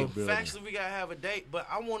 definitely So will. Factually, we gotta have a date, but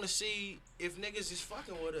I want to see if niggas is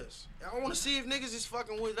fucking with us. I want to see if niggas is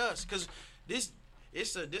fucking with us, cause this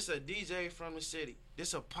a DJ from the city.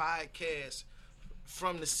 This a podcast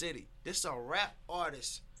from the city. This a rap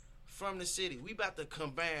artist from the city. We about to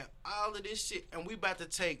combine all of this shit, and we about to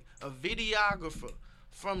take a videographer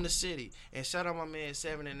from the city. And shout out my man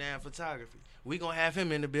 79 Photography. We gonna have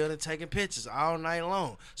him in the building taking pictures all night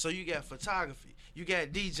long. So you got photography, you got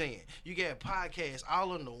DJing, you got podcasts,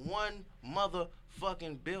 all in the one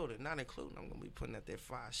motherfucking building. Not including I'm gonna be putting out that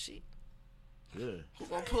fire shit. Yeah. Who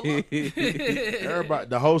gonna pull up? Everybody,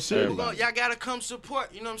 the whole city. Y'all gotta come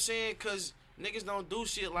support. You know what I'm saying? Cause niggas don't do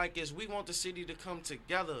shit like this. We want the city to come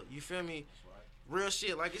together. You feel me? Real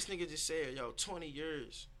shit. Like this nigga just said, yo, 20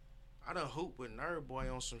 years. I done hooped with Nerd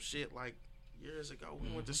Boy on some shit like years ago. We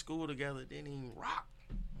went to school together, didn't even rock.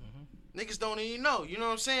 Niggas don't even know. You know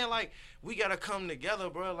what I'm saying? Like, we gotta come together,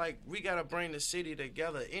 bro. Like, we gotta bring the city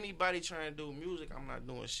together. Anybody trying to do music, I'm not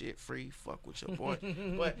doing shit free. Fuck with your boy.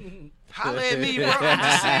 But holla at me, bro. I'm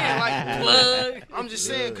just saying, like, plug. I'm just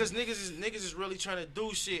saying, cause niggas is really trying to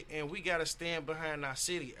do shit, and we gotta stand behind our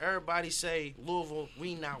city. Everybody say Louisville,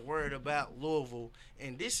 we not worried about Louisville,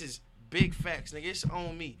 and this is big facts, nigga. It's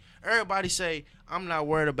on me. Everybody say I'm not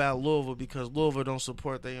worried about Louisville because Louisville don't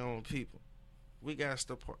support their own people. We gotta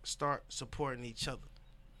start supporting each other.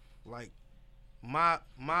 Like my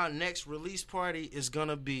next release party is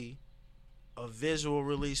gonna be a visual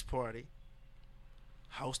release party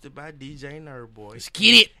hosted by DJ Nerd Boy. Let's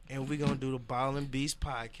get it. And we gonna do the Ball and Beast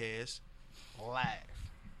podcast live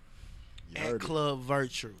You at heard it. Club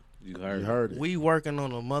Virtue. You You heard. heard it. We working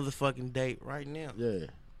on a motherfucking date right now. Yeah.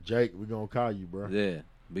 Jake, we gonna call you, bro. Yeah.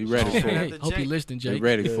 Be ready for Hey, it. hope you listening, Be Jake.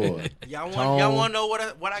 ready for it. Y'all Tone, want to know what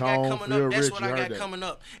I got Tone, coming Phil up? That's Rich, what you I heard got that. coming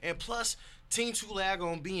up. And plus, Team Too Loud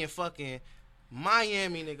gonna be in fucking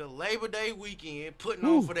Miami, nigga, Labor Day weekend, putting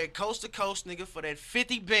on for that coast to coast, nigga, for that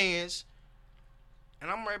 50 bands. And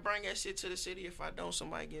I'm ready to bring that shit to the city. If I don't,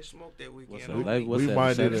 somebody get smoked that weekend. What's on that? me. Like, what's we that?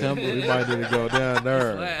 might need September? to go down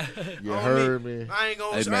there. You On heard me. I ain't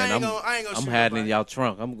gonna. Hey man, I ain't gonna I'm shoot hiding in nobody. y'all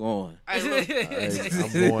trunk. I'm going. Hey, look, Hey,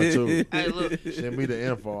 I'm going too. hey, look. Send me the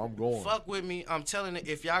info. I'm going. Fuck with me. I'm telling you,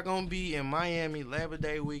 if y'all gonna be in Miami Labor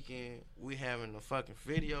Day weekend, we having a fucking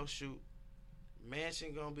video shoot.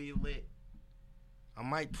 Mansion gonna be lit. I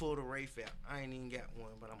might pull the Wraith out. I ain't even got one,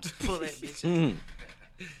 but I'm gonna pull that bitch out.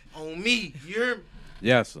 On me. You hear me?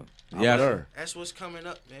 Yes, sir. Yes, sir. there. That's what's coming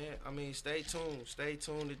up, man. I mean, stay tuned. Stay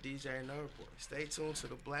tuned to DJ Nerd Boy. Stay tuned to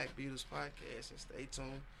the Black Beatles podcast, and stay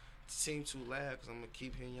tuned to Team Too Loud, because I'm going to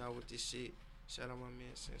keep hitting y'all with this shit. Shout out my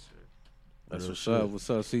man, Sincere. That's Real what's shit. up. What's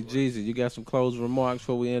up? See, Jeezy, you got some closing remarks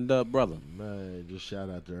before we end up, brother? Man, just shout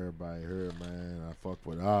out to everybody here, man. I fuck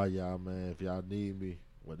with all y'all, man. If y'all need me,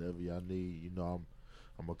 whatever y'all need, you know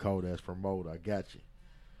I'm a cold ass promoter. I got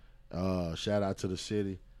you. Shout out to the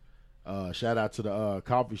city. Shout out to the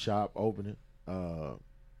coffee shop opening.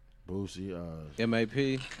 Boosie.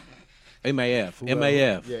 MAP? MAF. whoever.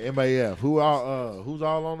 MAF. Yeah, MAF. Who's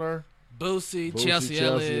all on there? Boosie, Boosie, Chelsea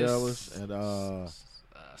Ellis, and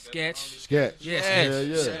Sketch. Yeah.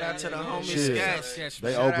 Shout out to the homie Shit. Sketch.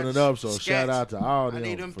 They Shout open out it up, to so Sketch. shout out to all of I them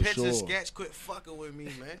need them for pictures. sure. Sketch, quit fucking with me,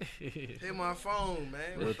 man. Hit my phone, man.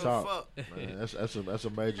 Real What the talk, fuck? man. That's a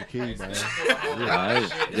major key, man.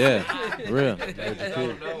 Yeah, real. Major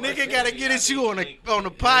key. Nigga gotta get at you on the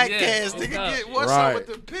podcast. Nigga, get what's up with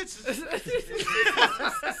the pictures?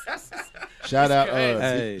 Shout out,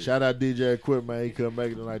 Hey. shout out DJ Equip, man. He couldn't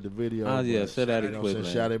make it tonight. The video. Oh, yeah, but, shout out you know what I'm Equip, saying?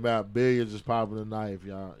 man. Shout him out. Billions is popping tonight. If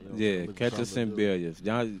y'all, Yeah, looking catch for us something in to do. billions.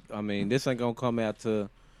 Y'all, I mean, this ain't gonna come out till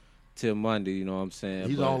Monday. You know what I'm saying?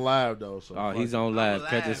 He's but- on live though. So Oh, he's fuck on live.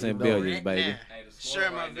 Catch us in billions, right baby. now. Hey, the Share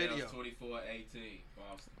score my right now is video. 24-18,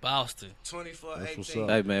 Boston. Boston. 24-18.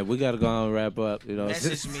 Hey man, we gotta go on and wrap up. You know,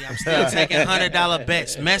 Message me. I'm still taking $100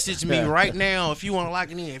 bets. Message me right now if you want to lock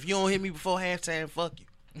it in. If you don't hit me before halftime, fuck you.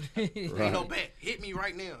 Ain't no bet. Hit me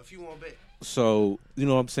right now if you want to bet. So, you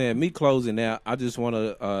know what I'm saying? Me closing out, I just want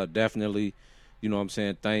to definitely, you know what I'm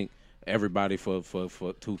saying, thank everybody for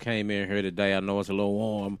who came in here today. I know it's a little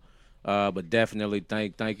warm, but definitely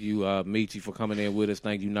thank you, Michi, for coming in with us.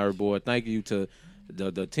 Thank you, Nerd Boy. Thank you to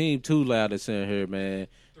the team Too Loud that's in here, man.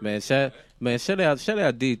 Shout out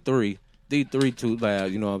D3. D3 Too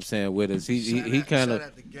Loud, you know what I'm saying, with us. He kind of Shout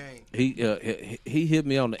out the gang. he hit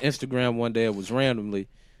me on the Instagram one day. It was randomly.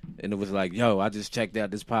 And it was like, yo, I just checked out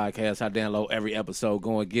this podcast. I download every episode.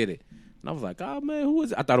 Go and get it. And I was like, oh, man, who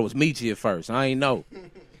is it? I thought it was Michi at first. I ain't know.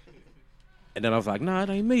 And then I was like, nah, it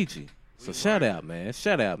ain't Michi. So shout out, man.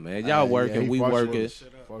 Y'all working, we working.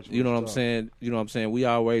 You know what I'm saying? You know what I'm saying? We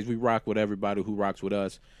rock with everybody who rocks with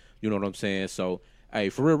us. You know what I'm saying? So, hey,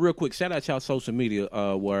 for real quick, shout out y'all social media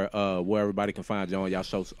where everybody can find you on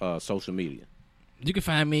y'all social media. You can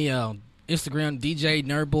find me on Instagram, DJ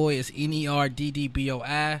Nerdboy. It's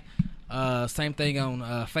NERDDBOI. Same thing on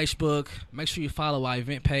Facebook. Make sure you follow our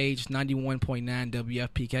event page, 91.9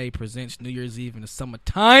 WFPK presents New Year's Eve in the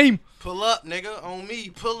summertime. Pull up, nigga, on me.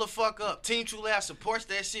 Pull the fuck up. Team Too Loud supports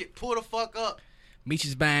that shit. Pull the fuck up. Meech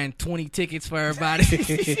is buying 20 tickets for everybody.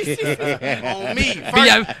 On me.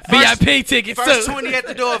 VIP tickets, First too. 20 at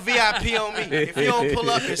the door, VIP on me. If you don't pull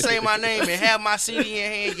up and say my name and have my CD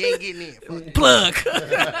in hand, you ain't getting in. Fuck. Plug.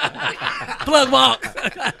 Plug walk.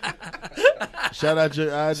 Shout out your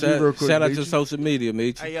IG real quick. Shout out Michi. your social media,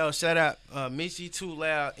 Michi. Hey, yo, shout out Michi Too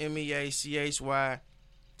Loud, MEACHY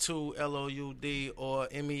 2 LOUD or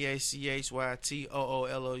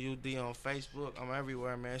MEACHYTOOLOUD on Facebook. I'm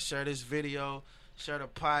everywhere, man. Share this video. Share the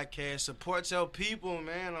podcast. Support your people,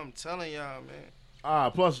 man. I'm telling y'all,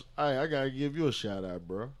 man. Plus, hey, I gotta give you a shout out,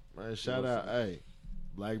 bro. Man, shout out, hey,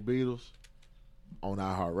 Black Beatles on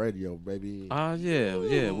iHeartRadio, baby.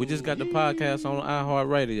 Yeah. We just got the podcast on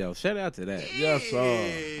iHeartRadio. Shout out to that. Yes,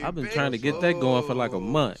 sir. I've been trying to get that going for like a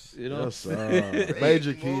month. You know? Yes, sir.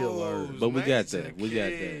 Major key alert. But we got that.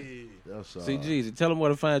 Yes, sir. See, Jeezy, tell them where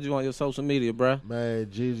to find you on your social media, bruh. Man,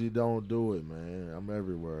 Jeezy, don't do it, man. I'm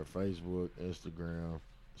everywhere. Facebook, Instagram,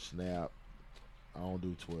 Snap. I don't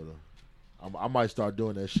do Twitter. I might start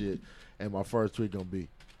doing that shit, and my first tweet gonna be,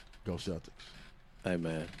 "Go Celtics." Hey,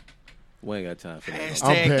 man. We ain't got time for that.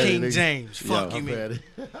 Hashtag King James. Fuck you, man.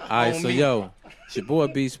 All right, so, yo, it's your boy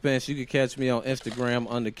B Spence. You can catch me on Instagram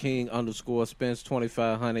under King_Spence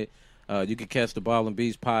 2500. You can catch the Ball and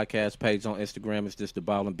Beats podcast page on Instagram. It's just the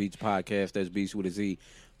Ball and Beats podcast. That's Beats with a Z.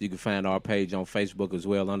 You can find our page on Facebook as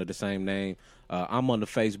well under the same name. I'm on the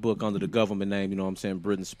Facebook under the government name. You know what I'm saying?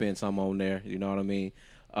 Britton Spence. I'm on there. You know what I mean?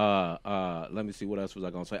 Let me see, what else was I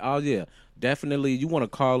gonna say? Oh yeah, definitely. You want to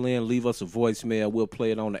call in, leave us a voicemail. We'll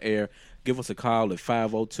play it on the air. Give us a call at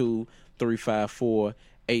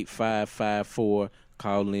 502-354-8554.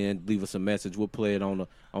 Call in, leave us a message. We'll play it on the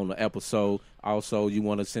episode. Also, you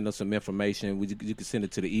want to send us some information, you can send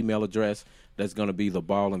it to the email address. That's going to be the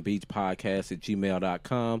Ball and Beats podcast at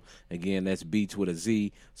gmail.com. Again, that's Beats with a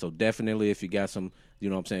Z. So definitely, if you got some, you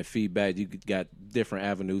know what I'm saying, feedback, you got different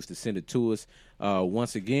avenues to send it to us.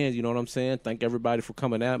 Once again, you know what I'm saying, thank everybody for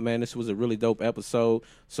coming out, man. This was a really dope episode.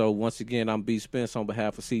 So once again, I'm B Spence on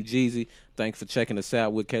behalf of C Jeezy. Thanks for checking us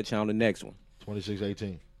out. We'll catch you on the next one.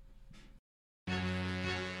 2618.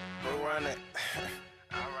 Run it.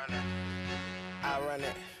 I run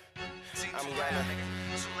it. I'm running.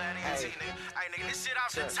 Hey, nigga, this shit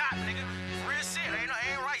off the top, nigga. Real shit, ain't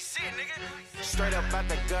right shit, nigga. Straight up out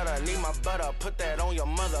the gutter, need my butter. Put that on your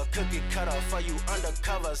mother. Cookie cutter for you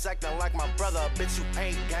undercovers. Acting like my brother. Bitch, you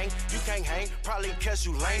ain't gang. You can't hang. Probably catch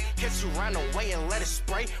you lame. Catch you round the way and let it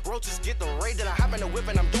spray. Roaches get the raid. Then I hop in the whip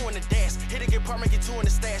and I'm doing the dash. Hit it, get apartment, get two in the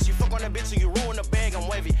stash. You fuck on that bitch and you ruin the bag. I'm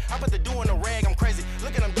wavy. I put the do in the rag. I'm crazy.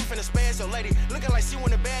 Look at I'm doofing the spaz. Your lady looking like she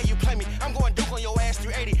in the bag. You play me. I'm going duke on your ass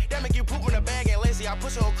 380. That make you poop in the bag and lazy. I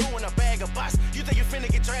push a whole crew in a bag of box. You think you finna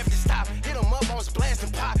get drafted? Stop. Hit 'em up on his blast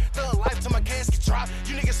and pop.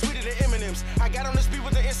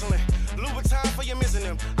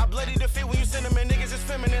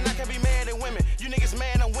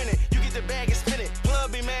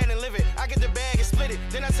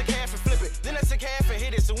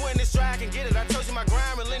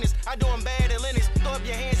 I do them bad at Lennox. Throw up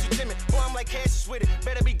your hands, you timid. Boy, I'm like Cassius with it.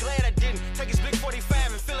 Better be glad I didn't. Take his big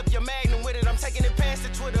 45 and fill up your magnum with it. I'm taking it past the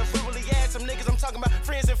Twitter.